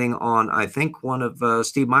commenting on, I think, one of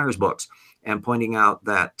Steve Meyer's books, and pointing out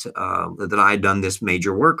that that I had done this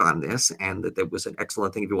major work on this, and that there was an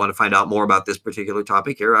excellent thing. If you want to find out more about this particular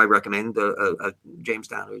topic here, I recommend James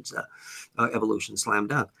Downard's Evolution Slam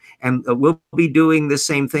Dunk. And we'll be doing the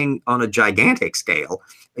same thing on a gigantic scale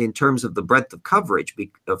in terms of the breadth of coverage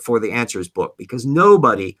for the Answers book, because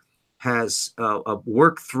nobody has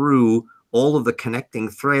worked through all of the connecting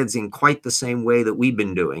threads in quite the same way that we've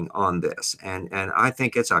been doing on this. And I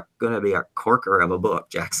think it's going to be a corker of a book,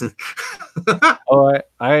 Jackson. Oh,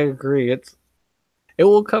 I agree. It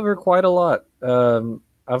will cover quite a lot.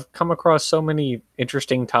 I've come across so many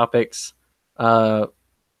interesting topics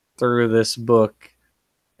through this book,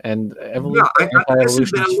 and evolution,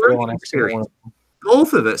 anti-evolution is still on experience.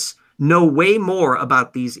 Both of us know way more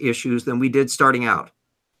about these issues than we did starting out.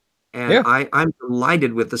 And yeah. I'm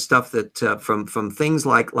delighted with the stuff that from things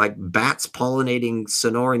like bats pollinating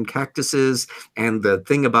Sonoran cactuses, and the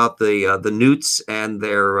thing about the newts and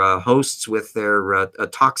their hosts with their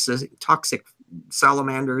toxic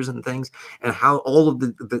salamanders and things, and how all of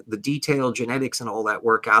the detailed genetics and all that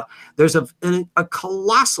work out. There's a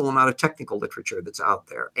colossal amount of technical literature that's out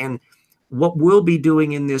there. And what we'll be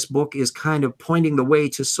doing in this book is kind of pointing the way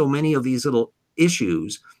to so many of these little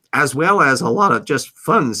issues as well as a lot of just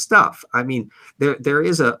fun stuff. I mean, there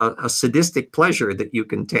is a sadistic pleasure that you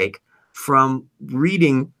can take from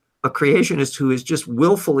reading a creationist who is just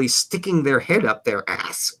willfully sticking their head up their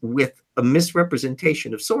ass with a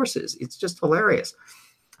misrepresentation of sources. It's just hilarious.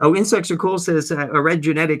 Oh, insects are cool, says I read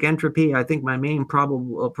genetic entropy. I think my main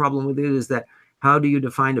problem with it is that how do you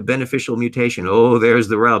define a beneficial mutation? Oh, there's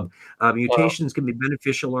the rub. Mutations can be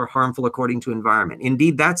beneficial or harmful according to environment.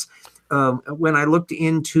 Indeed, that's when I looked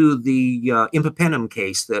into the impipenum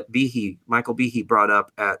case that Michael Behe brought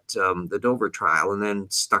up at the Dover trial and then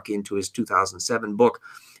stuck into his 2007 book.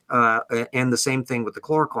 And the same thing with the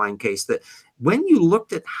chloroquine case, that when you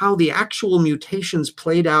looked at how the actual mutations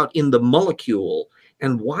played out in the molecule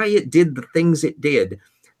and why it did the things it did,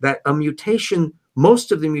 that a mutation,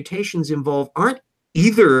 most of the mutations involved aren't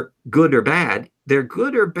either good or bad. They're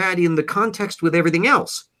good or bad in the context with everything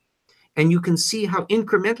else. And you can see how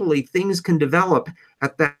incrementally things can develop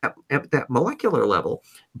at that molecular level.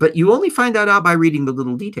 But you only find that out by reading the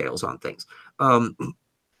little details on things.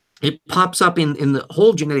 It pops up in the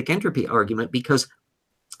whole genetic entropy argument, because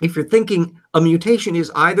if you're thinking a mutation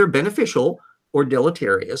is either beneficial or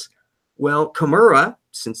deleterious, well, Kimura,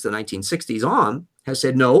 since the 1960s on, has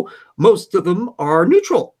said, no, most of them are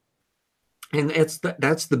neutral. And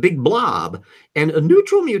that's the big blob. And a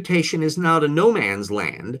neutral mutation is not a no man's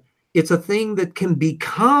land. It's a thing that can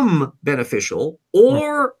become beneficial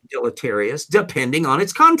or deleterious depending on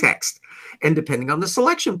its context and depending on the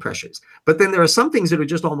selection pressures. But then there are some things that are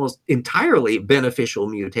just almost entirely beneficial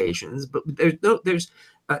mutations, but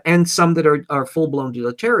and some that are full-blown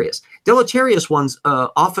deleterious. Deleterious ones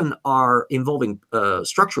often are involving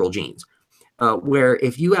structural genes, where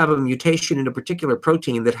if you have a mutation in a particular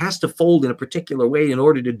protein that has to fold in a particular way in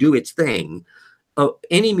order to do its thing,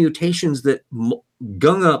 any mutations that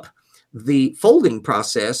gung up the folding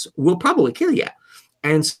process will probably kill you.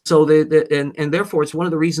 And so and therefore it's one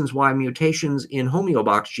of the reasons why mutations in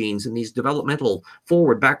homeobox genes and these developmental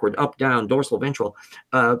forward, backward, up, down, dorsal, ventral,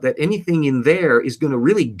 that anything in there is going to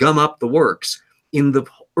really gum up the works in the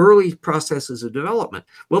early processes of development.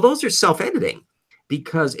 Well, those are self-editing,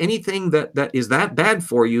 because anything that is that bad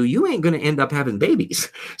for you, you ain't going to end up having babies.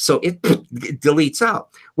 So it deletes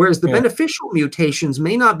out. Whereas the beneficial mutations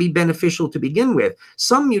may not be beneficial to begin with.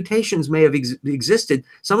 Some mutations may have existed.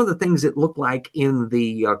 Some of the things that look like in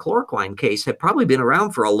the chloroquine case have probably been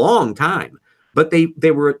around for a long time, but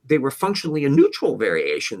they were functionally a neutral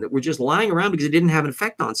variation that were just lying around because it didn't have an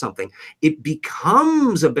effect on something. It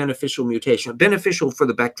becomes a beneficial mutation, beneficial for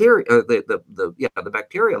the bacteria, the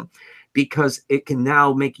bacterium, because it can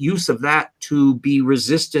now make use of that to be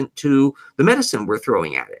resistant to the medicine we're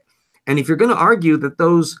throwing at it. And if you're going to argue that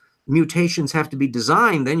those mutations have to be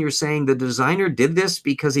designed, then you're saying the designer did this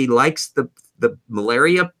because he likes the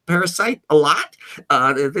malaria parasite a lot.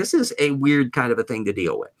 This is a weird kind of a thing to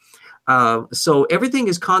deal with. So everything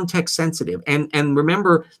is context sensitive. And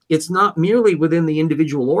remember, it's not merely within the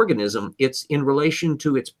individual organism. It's in relation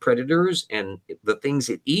to its predators and the things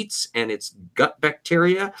it eats and its gut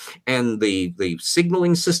bacteria and the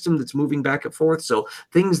signaling system that's moving back and forth. So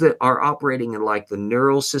things that are operating in like the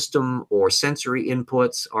neural system or sensory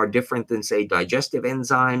inputs are different than, say, digestive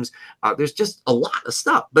enzymes. There's just a lot of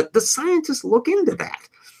stuff. But the scientists look into that.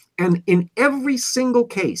 And in every single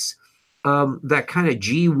case, that kind of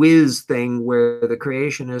gee whiz thing where the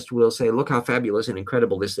creationist will say, look how fabulous and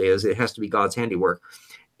incredible this is, it has to be God's handiwork.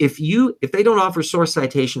 If they don't offer source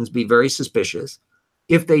citations, be very suspicious.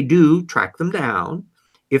 If they do, track them down.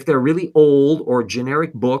 If they're really old or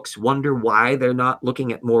generic books, wonder why they're not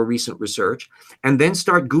looking at more recent research, and then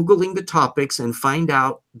start Googling the topics and find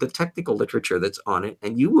out the technical literature that's on it.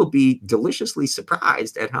 And you will be deliciously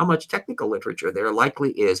surprised at how much technical literature there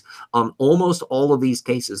likely is on almost all of these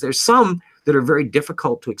cases. There's some that are very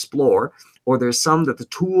difficult to explore, or there's some that the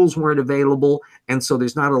tools weren't available, and so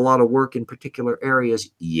there's not a lot of work in particular areas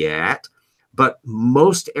yet. But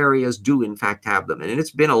most areas do, in fact, have them. And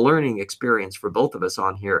it's been a learning experience for both of us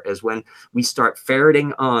on here, as when we start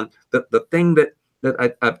ferreting on the thing that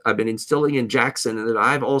I've been instilling in Jackson and that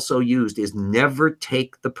I've also used is never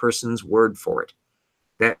take the person's word for it.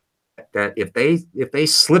 That if they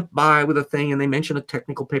slip by with a thing and they mention a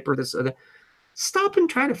technical paper, stop and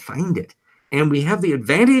try to find it. And we have the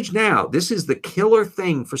advantage now. This is the killer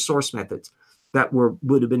thing for source methods that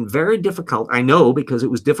would have been very difficult. I know, because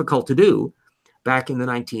it was difficult to do back in the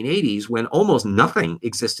 1980s when almost nothing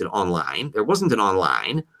existed online. There wasn't an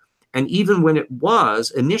online. And even when it was,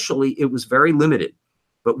 initially, it was very limited.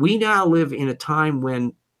 But we now live in a time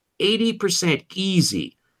when 80%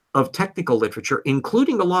 easy of technical literature,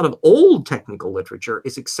 including a lot of old technical literature,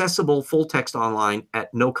 is accessible full text online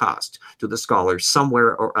at no cost to the scholar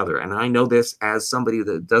somewhere or other. And I know this as somebody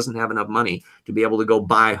that doesn't have enough money to be able to go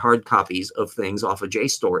buy hard copies of things off a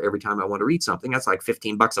JSTOR every time I want to read something. That's like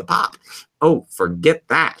 15 bucks a pop. Oh, forget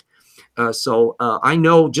that. So I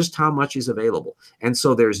know just how much is available. And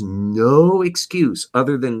so there's no excuse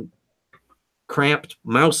other than cramped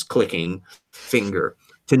mouse clicking finger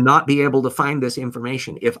to not be able to find this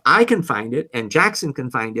information. If I can find it and Jackson can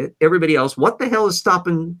find it, everybody else, what the hell is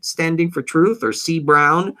standing for truth, or C.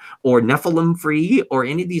 Brown, or Nephilim Free, or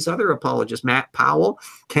any of these other apologists, Matt Powell,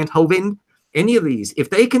 Kent Hovind, any of these, if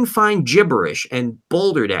they can find gibberish and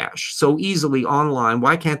balderdash so easily online,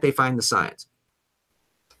 why can't they find the science?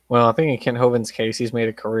 Well, I think in Kent Hovind's case, he's made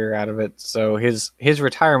a career out of it. So his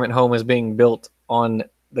retirement home is being built on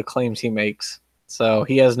the claims he makes. So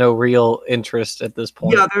he has no real interest at this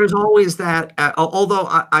point. Yeah, there's always that. Although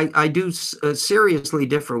I do seriously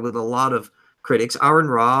differ with a lot of critics, Aaron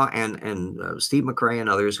Ra and Steve McRae and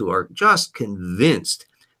others, who are just convinced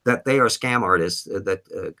that they are scam artists,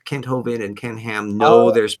 that Kent Hovind and Ken Ham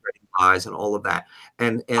know they're spreading lies and all of that.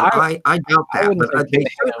 And I doubt that. I wouldn't But say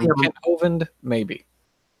Kent Hovind, maybe.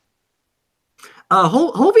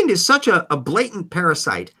 Hovind is such a blatant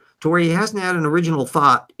parasite to where he hasn't had an original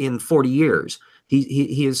thought in 40 years.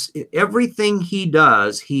 He is, everything he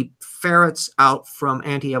does, he ferrets out from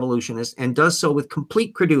anti-evolutionists and does so with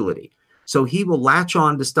complete credulity. So he will latch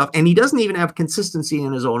on to stuff, and he doesn't even have consistency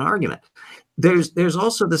in his own argument. There's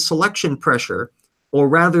also the selection pressure, or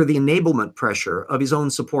rather the enablement pressure of his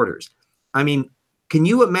own supporters. I mean, can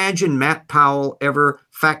you imagine Matt Powell ever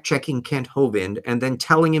fact-checking Kent Hovind and then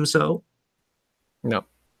telling him so? No.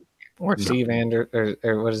 Or no. Steve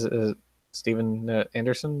or what is it? Steven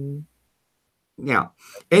Anderson? Yeah,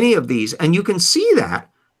 any of these. And you can see that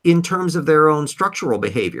in terms of their own structural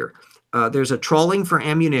behavior. There's a trawling for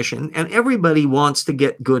ammunition, and everybody wants to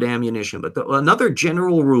get good ammunition. But another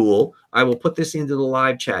general rule, I will put this into the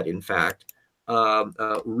live chat, in fact,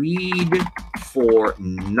 read for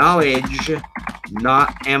knowledge,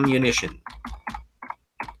 not ammunition.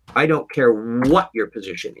 I don't care what your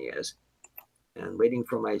position is. And waiting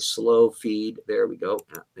for my slow feed. There we go.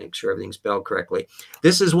 Make sure everything's spelled correctly.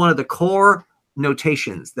 This is one of the core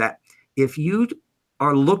notations, that if you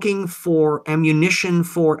are looking for ammunition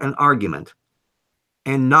for an argument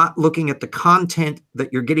and not looking at the content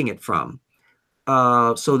that you're getting it from,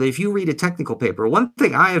 so that if you read a technical paper, one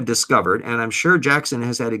thing I have discovered, and I'm sure Jackson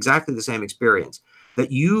has had exactly the same experience,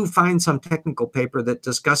 that you find some technical paper that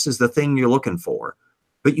discusses the thing you're looking for,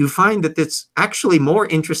 but you find that it's actually more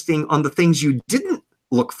interesting on the things you didn't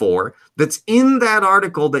look for, that's in that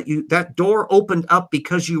article, that door opened up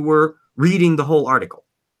because you were reading the whole article.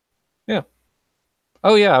 Yeah.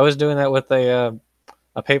 Oh yeah, I was doing that with a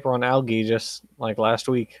paper on algae just like last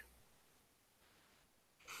week.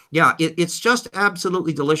 Yeah, it's just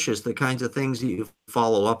absolutely delicious, the kinds of things that you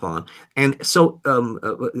follow up on. And so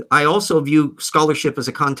I also view scholarship as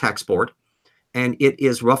a contact sport, and it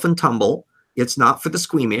is rough and tumble. It's not for the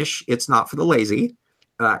squeamish. It's not for the lazy.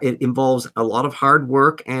 It involves a lot of hard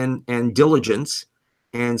work and diligence.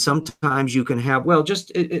 And sometimes you can have, well,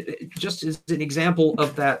 just as an example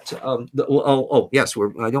of that, yes,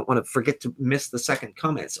 I don't want to forget to miss the second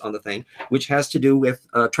comments on the thing, which has to do with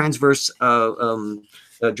transverse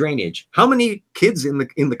drainage. How many kids in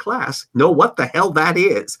the class know what the hell that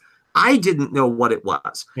is? I didn't know what it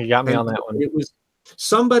was. You got me on that one. It was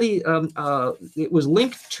somebody, it was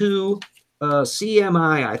linked to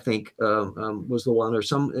CMI, I think, was the one, or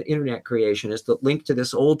some internet creationist that linked to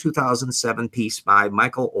this old 2007 piece by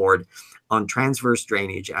Michael Oard on transverse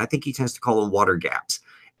drainage. I think he tends to call them water gaps.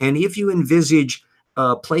 And if you envisage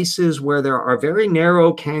places where there are very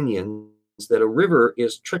narrow canyons that a river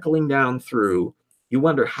is trickling down through, you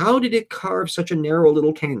wonder, how did it carve such a narrow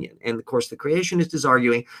little canyon? And of course, the creationist is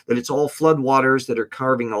arguing that it's all flood waters that are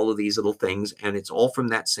carving all of these little things, and it's all from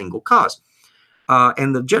that single cause.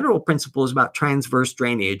 And the general principle is about transverse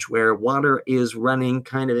drainage, where water is running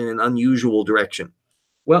kind of in an unusual direction.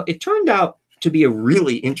 Well, it turned out to be a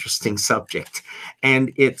really interesting subject,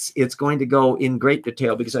 and it's going to go in great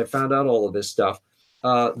detail because I found out all of this stuff.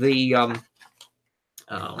 Let me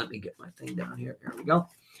get my thing down here. There we go.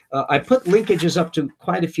 I put linkages up to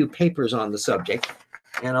quite a few papers on the subject,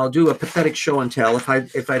 and I'll do a pathetic show and tell. If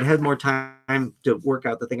I'd had more time to work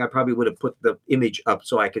out the thing, I probably would have put the image up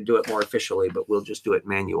so I could do it more officially, but we'll just do it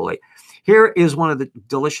manually. Here is one of the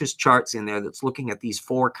delicious charts in there that's looking at these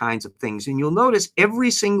 4 kinds of things. And you'll notice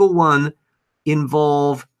every single one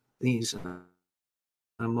involve these.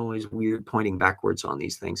 I'm always weird pointing backwards on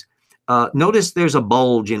these things. Notice there's a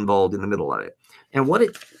bulge involved in the middle of it. And what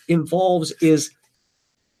it involves is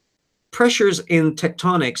pressures in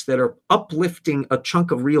tectonics that are uplifting a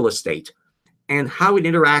chunk of real estate and how it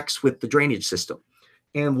interacts with the drainage system.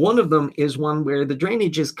 And one of them is one where the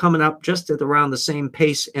drainage is coming up just at around the same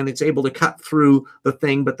pace and it's able to cut through the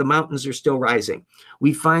thing, but the mountains are still rising.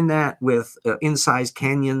 We find that with incised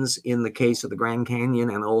canyons in the case of the Grand Canyon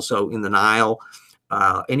and also in the Nile.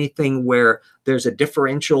 Anything where there's a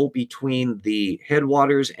differential between the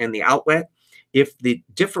headwaters and the outlet, if the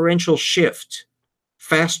differential shift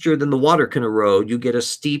faster than the water can erode, you get a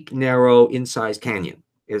steep, narrow, incised canyon.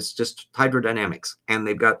 It's just hydrodynamics. And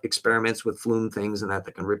they've got experiments with flume things and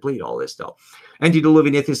that can replete all this stuff.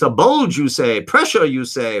 Antediluvian atheists, a bulge, you say, pressure, you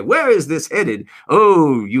say. Where is this headed?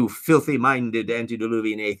 Oh, you filthy-minded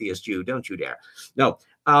antediluvian atheist, you. Don't you dare. No.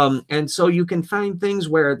 And so you can find things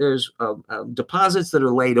where there's deposits that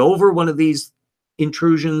are laid over one of these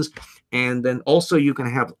intrusions. And then also you can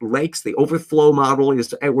have lakes. The overflow model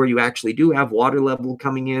is where you actually do have water level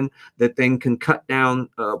coming in that then can cut down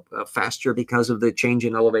faster because of the change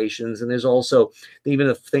in elevations. And there's also even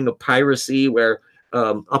a thing of piracy where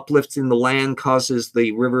uplifts in the land causes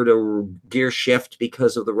the river to gear shift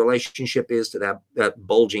because of the relationship is to that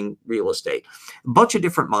bulging real estate. A bunch of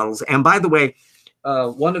different models. And by the way,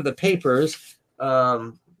 one of the papers,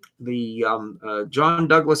 John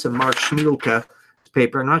Douglas and Mark Schmielke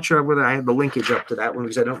paper. I'm not sure whether I have the linkage up to that one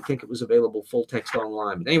because I don't think it was available full text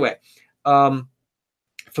online. But anyway, from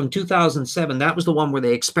 2007, that was the one where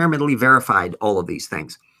they experimentally verified all of these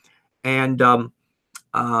things. And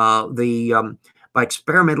by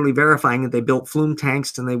experimentally verifying it, they built flume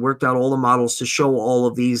tanks and they worked out all the models to show all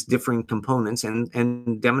of these different components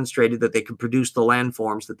and demonstrated that they could produce the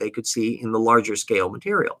landforms that they could see in the larger scale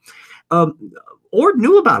material. Oard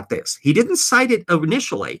knew about this. He didn't cite it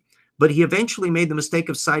initially, but he eventually made the mistake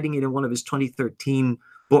of citing it in one of his 2013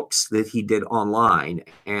 books that he did online.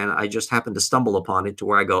 And I just happened to stumble upon it to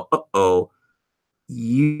where I go, uh-oh,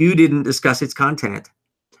 you didn't discuss its content.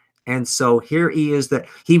 And so here he is that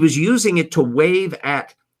he was using it to wave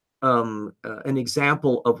at an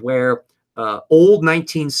example of where old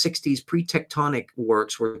 1960s pre-tectonic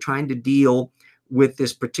works were trying to deal with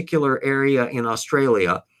this particular area in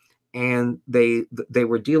Australia. And they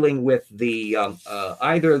were dealing with the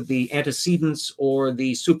either the antecedents or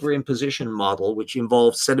the superimposition model, which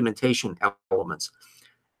involves sedimentation elements.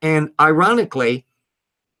 And ironically,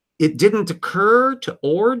 it didn't occur to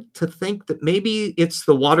Oard to think that maybe it's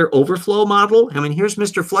the water overflow model. I mean, here's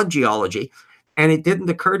Mr. Flood Geology, and it didn't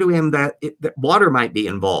occur to him that water might be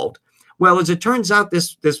involved. Well, as it turns out,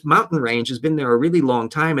 this mountain range has been there a really long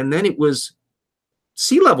time, and then it was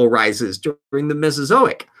sea level rises during the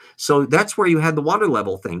Mesozoic. So that's where you had the water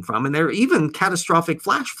level thing from. And there are even catastrophic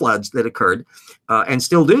flash floods that occurred and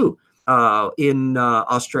still do in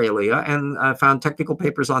Australia. And I found technical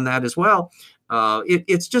papers on that as well.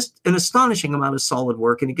 It's just an astonishing amount of solid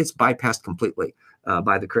work, and it gets bypassed completely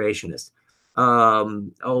by the creationists.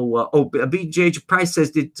 B.J. Price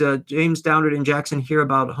says, did James Downard and Jackson hear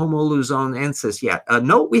about Homo luzonensis yet?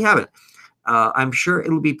 No, we haven't. I'm sure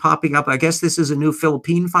it'll be popping up. I guess this is a new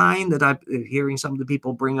Philippine find that I'm hearing some of the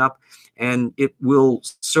people bring up, and it will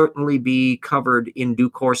certainly be covered in due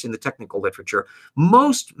course in the technical literature.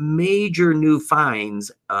 Most major new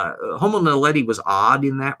finds, Homo naledi was odd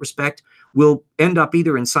in that respect, will end up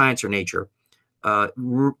either in Science or Nature.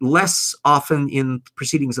 Less often in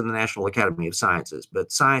proceedings of the National Academy of Sciences,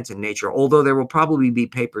 but Science and Nature, although there will probably be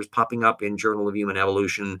papers popping up in Journal of Human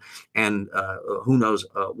Evolution and who knows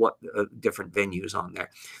what different venues on there.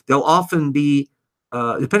 They'll often be,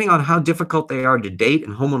 depending on how difficult they are to date,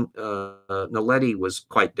 and Homo naledi was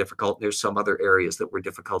quite difficult. There's some other areas that were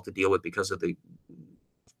difficult to deal with because of the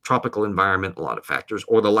tropical environment, a lot of factors,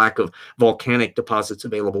 or the lack of volcanic deposits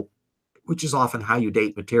available, which is often how you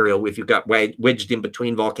date material. If you've got wedged in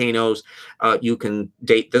between volcanoes, you can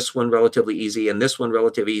date this one relatively easy and this one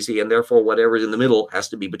relatively easy, and therefore whatever's in the middle has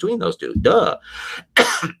to be between those two. Duh.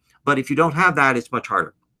 But if you don't have that, it's much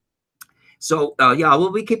harder. So yeah,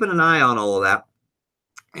 we'll be keeping an eye on all of that.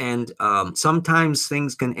 And sometimes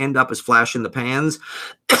things can end up as flash in the pans.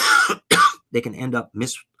 They can end up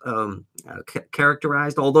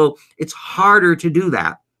mischaracterized, although it's harder to do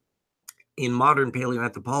that in modern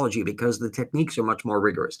paleoanthropology because the techniques are much more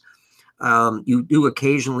rigorous. You do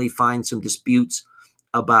occasionally find some disputes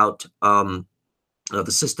about the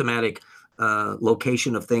systematic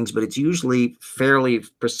location of things, but it's usually fairly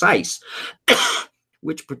precise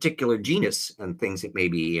which particular genus and things it may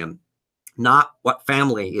be in, not what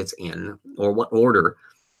family it's in or what order.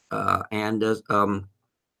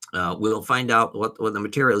 We'll find out what the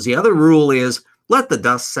material is. The other rule is let the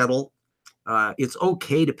dust settle. It's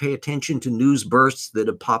okay to pay attention to news bursts that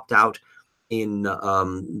have popped out in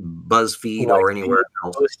BuzzFeed Like or anywhere the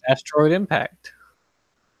else. post-asteroid impact.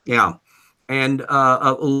 Yeah. And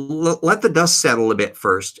let the dust settle a bit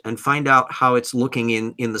first and find out how it's looking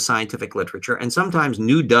in the scientific literature. And sometimes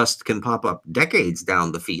new dust can pop up decades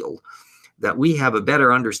down the field, that we have a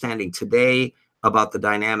better understanding today about the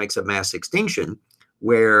dynamics of mass extinction,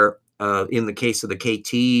 where in the case of the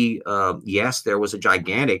KT, yes, there was a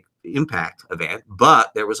gigantic impact event,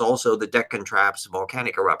 but there was also the Deccan Traps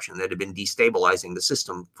volcanic eruption that had been destabilizing the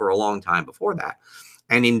system for a long time before that.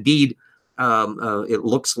 And indeed, it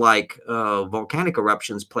looks like volcanic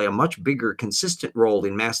eruptions play a much bigger consistent role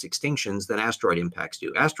in mass extinctions than asteroid impacts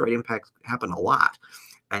do. Asteroid impacts happen a lot,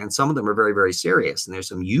 and some of them are very, very serious, and there's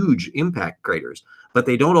some huge impact craters, but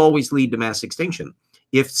they don't always lead to mass extinction.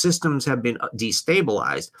 If systems have been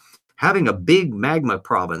destabilized, having a big magma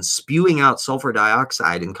province spewing out sulfur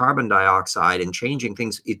dioxide and carbon dioxide and changing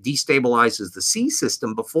things, it destabilizes the sea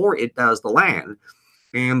system before it does the land.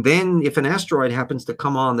 And then if an asteroid happens to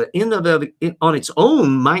come on, the end of it on its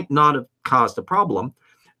own might not have caused a problem.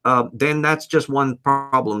 Then that's just one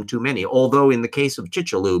problem too many. Although in the case of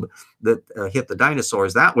Chicxulub that hit the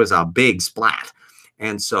dinosaurs, that was a big splat.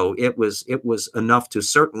 And so it was enough to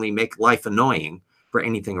certainly make life annoying for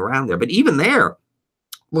anything around there. But even there,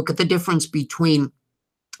 look at the difference between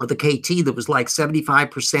the KT that was like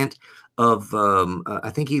 75% of, I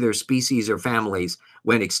think, either species or families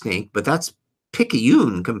went extinct, but that's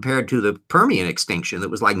picayune compared to the Permian extinction that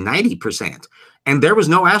was like 90%. And there was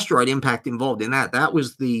no asteroid impact involved in that. That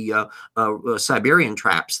was the Siberian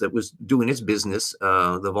traps that was doing its business,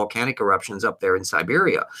 the volcanic eruptions up there in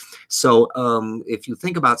Siberia. So if you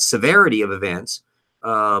think about severity of events,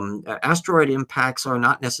 asteroid impacts are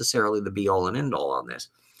not necessarily the be-all and end-all on this.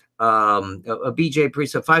 A BJ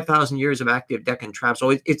Priest of 5,000 years of active Deccan traps.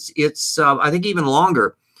 So it's I think even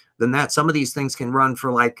longer than that. Some of these things can run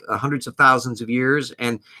for like hundreds of thousands of years.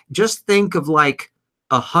 And just think of like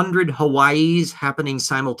 100 Hawaiis happening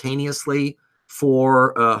simultaneously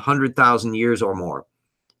for 100,000 years or more.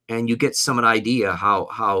 And you get some idea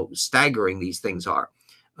how staggering these things are.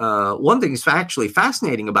 One thing that's actually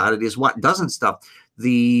fascinating about it is what doesn't stuff.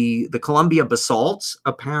 The Columbia basalts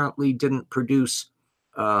apparently didn't produce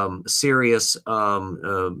serious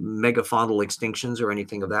megafaunal extinctions or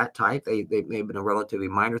anything of that type. They may have been a relatively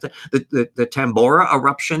minor thing. The Tambora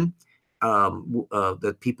eruption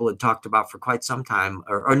that people had talked about for quite some time,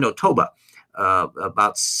 or no, Toba,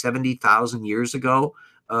 about 70,000 years ago.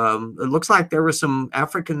 It looks like there were some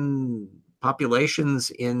African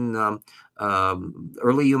populations in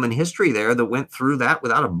early human history there that went through that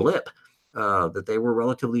without a blip. That they were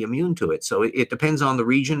relatively immune to it. So it depends on the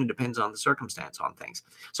region, it depends on the circumstance on things.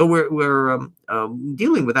 So we're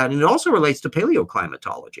dealing with that. And it also relates to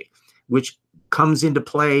paleoclimatology, which comes into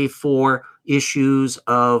play for issues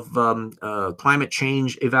of climate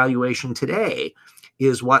change evaluation today,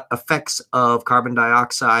 is what effects of carbon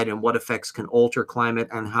dioxide and what effects can alter climate,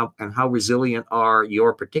 and how resilient are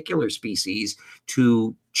your particular species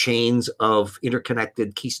to chains of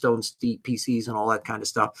interconnected keystone species and all that kind of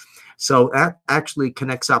stuff. So that actually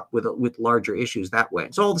connects up with larger issues that way.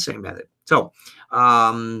 It's all the same method. So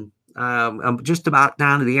I'm just about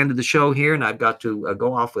down to the end of the show here, and I've got to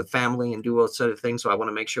go off with family and do a set of things. So I want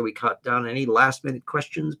to make sure we cut down any last minute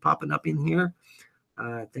questions popping up in here.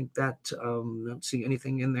 I think that I don't see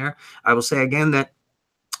anything in there. I will say again that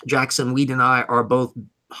Jackson Weed and I are both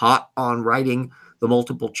hot on writing the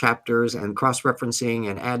multiple chapters and cross-referencing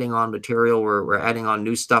and adding on material. We're adding on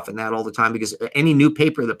new stuff and that all the time, because any new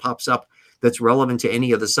paper that pops up that's relevant to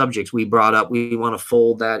any of the subjects we brought up, we want to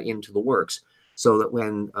fold that into the works so that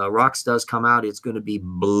when Rocks does come out, it's going to be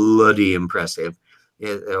bloody impressive.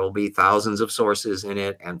 There will be thousands of sources in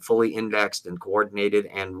it and fully indexed and coordinated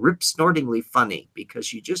and rip-snortingly funny,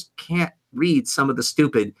 because you just can't read some of the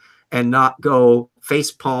stupid and not go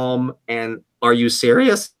face palm and are you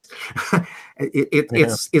serious?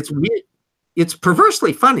 It's weird. It's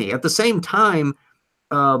perversely funny. At the same time,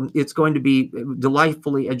 it's going to be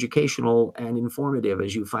delightfully educational and informative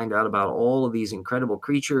as you find out about all of these incredible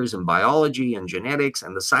creatures and biology and genetics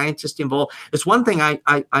and the scientists involved. It's one thing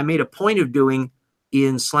I made a point of doing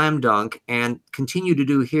in Slam Dunk and continue to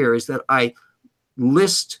do here, is that I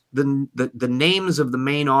list the names of the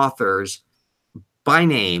main authors by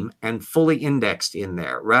name and fully indexed in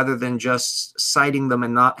there, rather than just citing them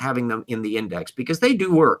and not having them in the index, because they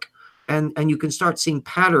do work. And you can start seeing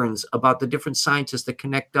patterns about the different scientists that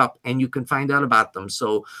connect up, and you can find out about them.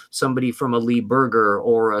 So somebody from a Lee Berger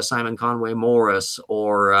or a Simon Conway Morris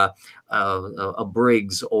or a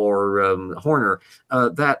Briggs or Horner,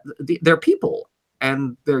 they're people,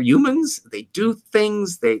 and they're humans. They do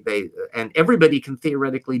things. And everybody can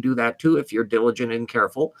theoretically do that too if you're diligent and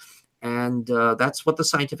careful. And that's what the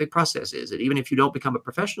scientific process is. And even if you don't become a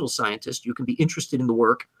professional scientist, you can be interested in the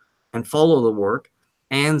work and follow the work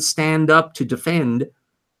and stand up to defend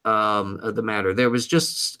the matter. There was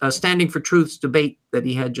just a Standing for Truth's debate that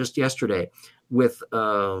he had just yesterday with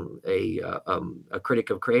a critic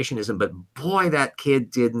of creationism, but boy, that kid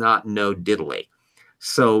did not know diddly.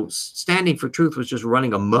 So Standing for Truth was just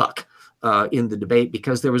running amok in the debate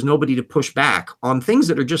because there was nobody to push back on things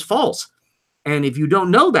that are just false. And if you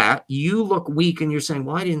don't know that, you look weak and you're saying,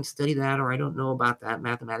 well, I didn't study that, or I don't know about that.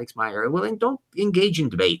 Mathematics, my area. Well, then don't engage in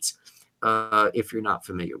debates if you're not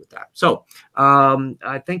familiar with that. So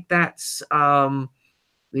I think that's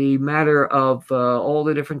the matter of all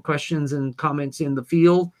the different questions and comments in the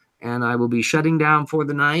field. And I will be shutting down for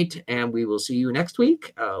the night, and we will see you next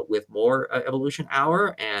week with more Evolution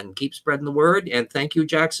Hour, and keep spreading the word. And thank you,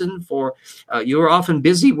 Jackson, for you're often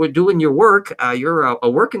busy with doing your work. You're a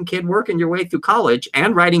working kid, working your way through college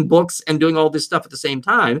and writing books and doing all this stuff at the same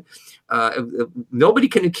time. Nobody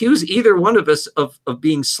can accuse either one of us of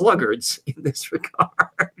being sluggards in this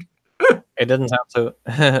regard. It doesn't sound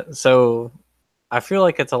so. So I feel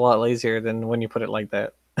like it's a lot lazier than when you put it like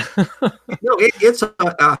that. No, it's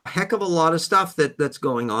a heck of a lot of stuff that's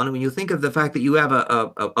going on. And when you think of the fact that you have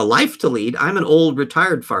a life to lead, I'm an old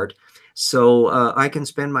retired fart, so I can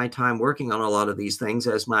spend my time working on a lot of these things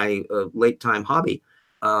as my late time hobby.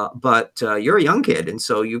 But you're a young kid, and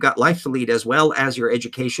so you've got life to lead as well as your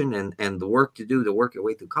education and the work to do to work your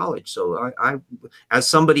way through college. So I as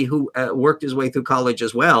somebody who worked his way through college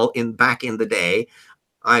as well back in the day,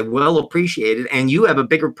 I well appreciate it. And you have a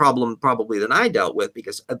bigger problem probably than I dealt with,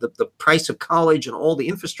 because the price of college and all the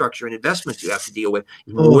infrastructure and investments you have to deal with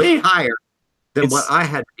is way higher than what I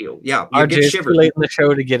had to deal. Yeah, you RJ, it's too late in the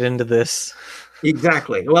show to get into this.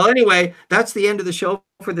 Exactly. Well, anyway, that's the end of the show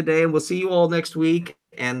for the day, and we'll see you all next week.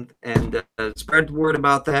 And spread the word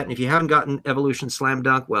about that. And if you haven't gotten Evolution Slam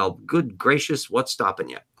Dunk, well, good gracious, what's stopping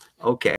you? Okay.